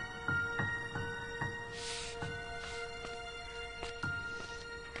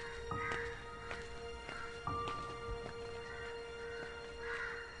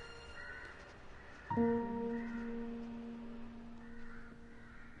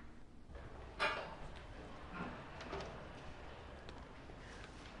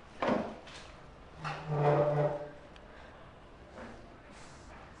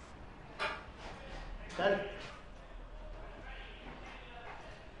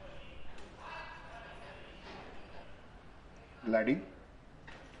 Glady,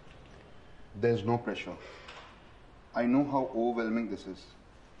 there's no pressure. I know how overwhelming this is.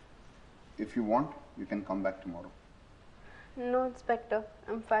 If you want, you can come back tomorrow. No, Inspector,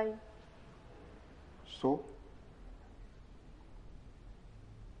 I'm fine. So?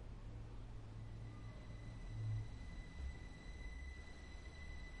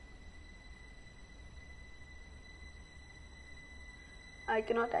 I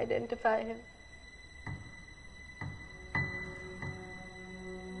cannot identify him.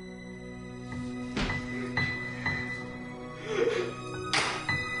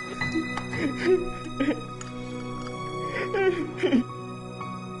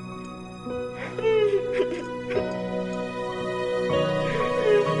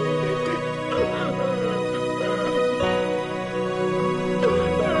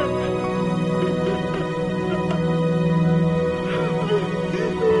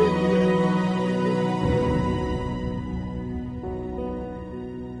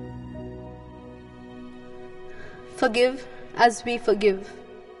 Forgive as we forgive.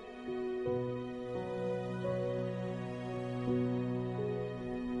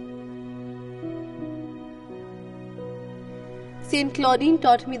 Saint Claudine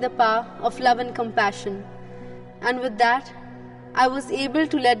taught me the power of love and compassion. And with that, I was able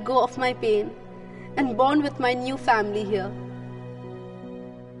to let go of my pain and bond with my new family here.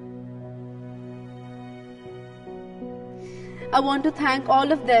 I want to thank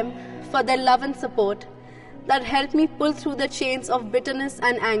all of them for their love and support that helped me pull through the chains of bitterness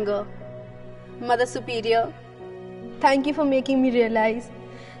and anger. Mother Superior, thank you for making me realize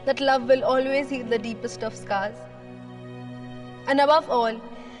that love will always heal the deepest of scars. And above all,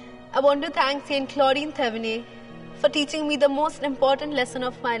 I want to thank Saint Claudine Thevenet for teaching me the most important lesson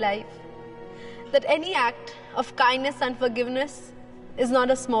of my life, that any act of kindness and forgiveness is not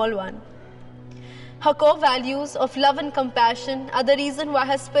a small one. Her core values of love and compassion are the reason why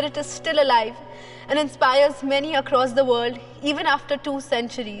her spirit is still alive and inspires many across the world even after 2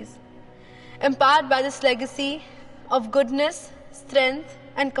 centuries. Empowered by this legacy of goodness, strength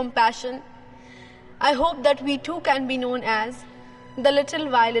and compassion, I hope that we too can be known as the little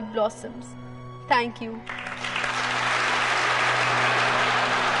violet blossoms. Thank you.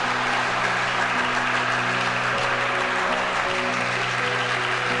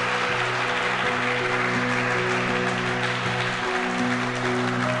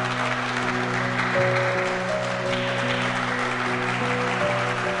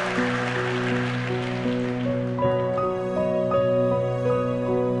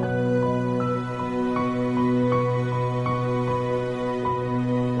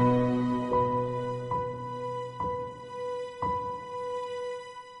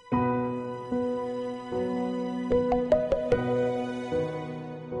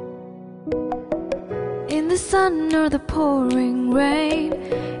 In the sun or the pouring rain,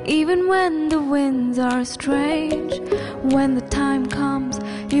 even when the winds are strange, when the time comes,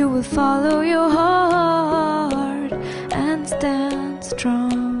 you will follow your heart and stand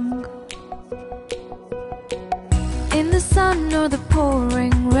strong. In the sun or the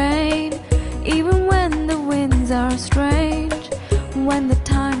pouring rain, even when the winds are strange, when the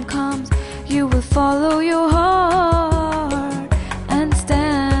time comes, you will follow your heart and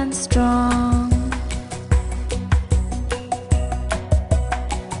stand strong.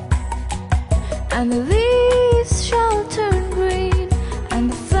 And the leaves shall turn green, and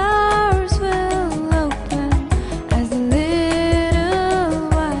the flowers will open as the little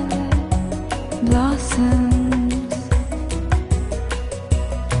violet blossoms.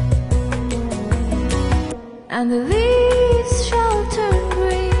 And the leaves shall turn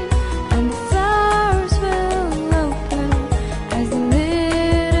green, and the flowers will open as the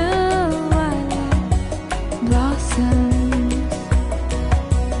little violet blossoms.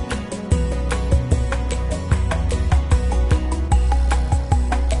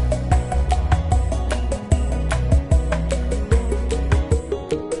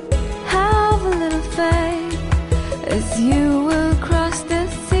 As you will cross the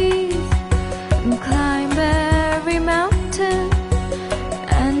seas and climb every mountain,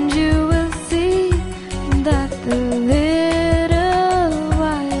 and you will see that the little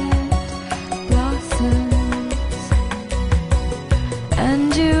violet blossoms.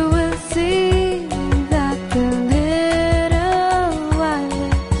 And you will see that the little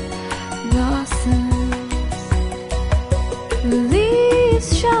violet blossoms. The leaves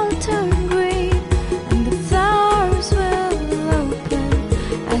shall turn green, and the flowers will open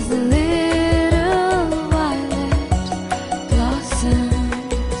as the little violet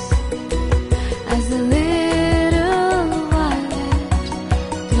blossoms. As the little violet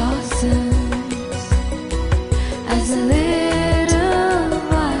blossoms. As the little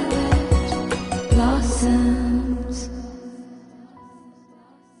violet blossoms.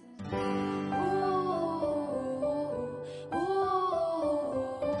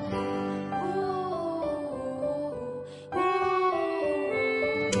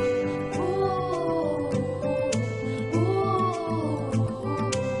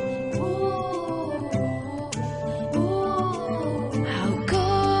 How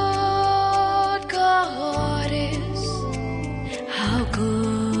good God is, how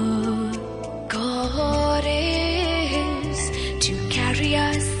good God is, to carry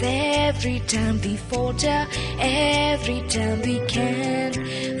us every time we falter, every time we can't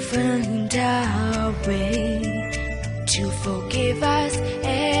find our way, to forgive us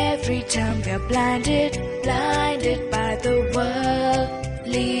every time we're blinded by the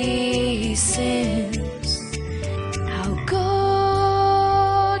worldly sins. How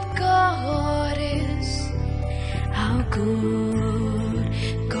good God is, how good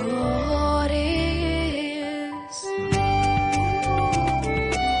God is,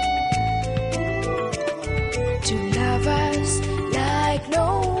 to love us like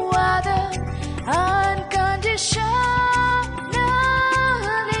no other, unconditionally.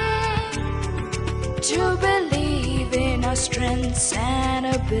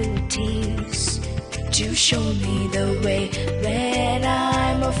 abilities to show me the way when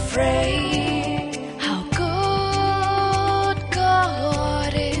I'm afraid. How good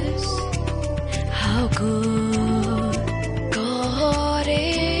God is, how good God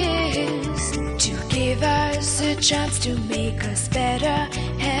is, to give us a chance to make us better,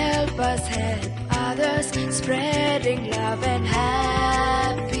 help us help others, spreading love and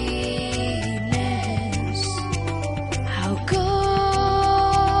happiness. How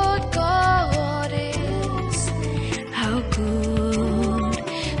good God is, how good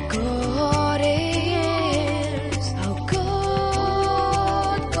God is, how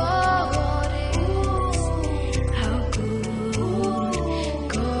good God is, how good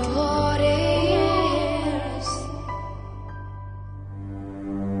God is.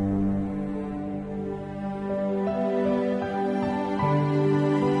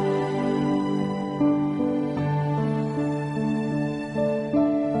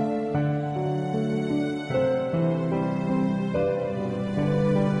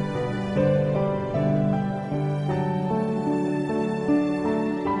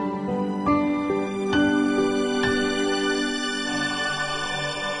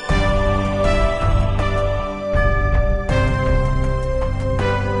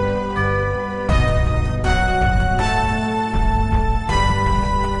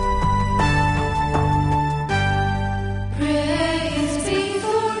 Praise be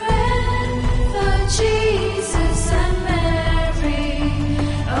forever, Jesus and Mary,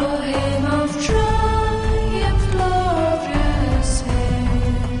 O hymn of triumph, glorious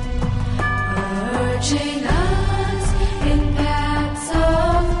hymn, urging us in paths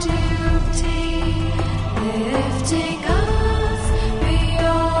of duty, lifting us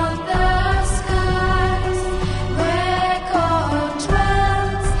beyond the skies, where God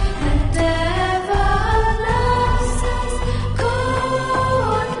dwells and ever loves us.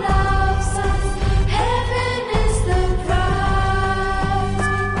 God loves us, heaven is the prize.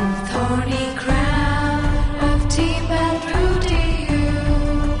 O thorny crown of deep and rooty hue,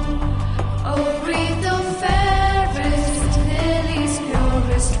 O wreath of fairest lilies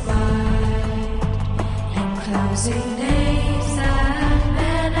purest white, enclosing names and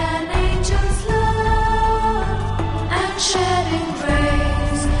men and angels' love, and shedding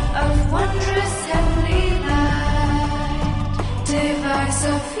rays of wondrous heavenly light, device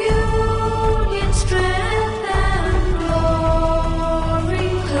of you.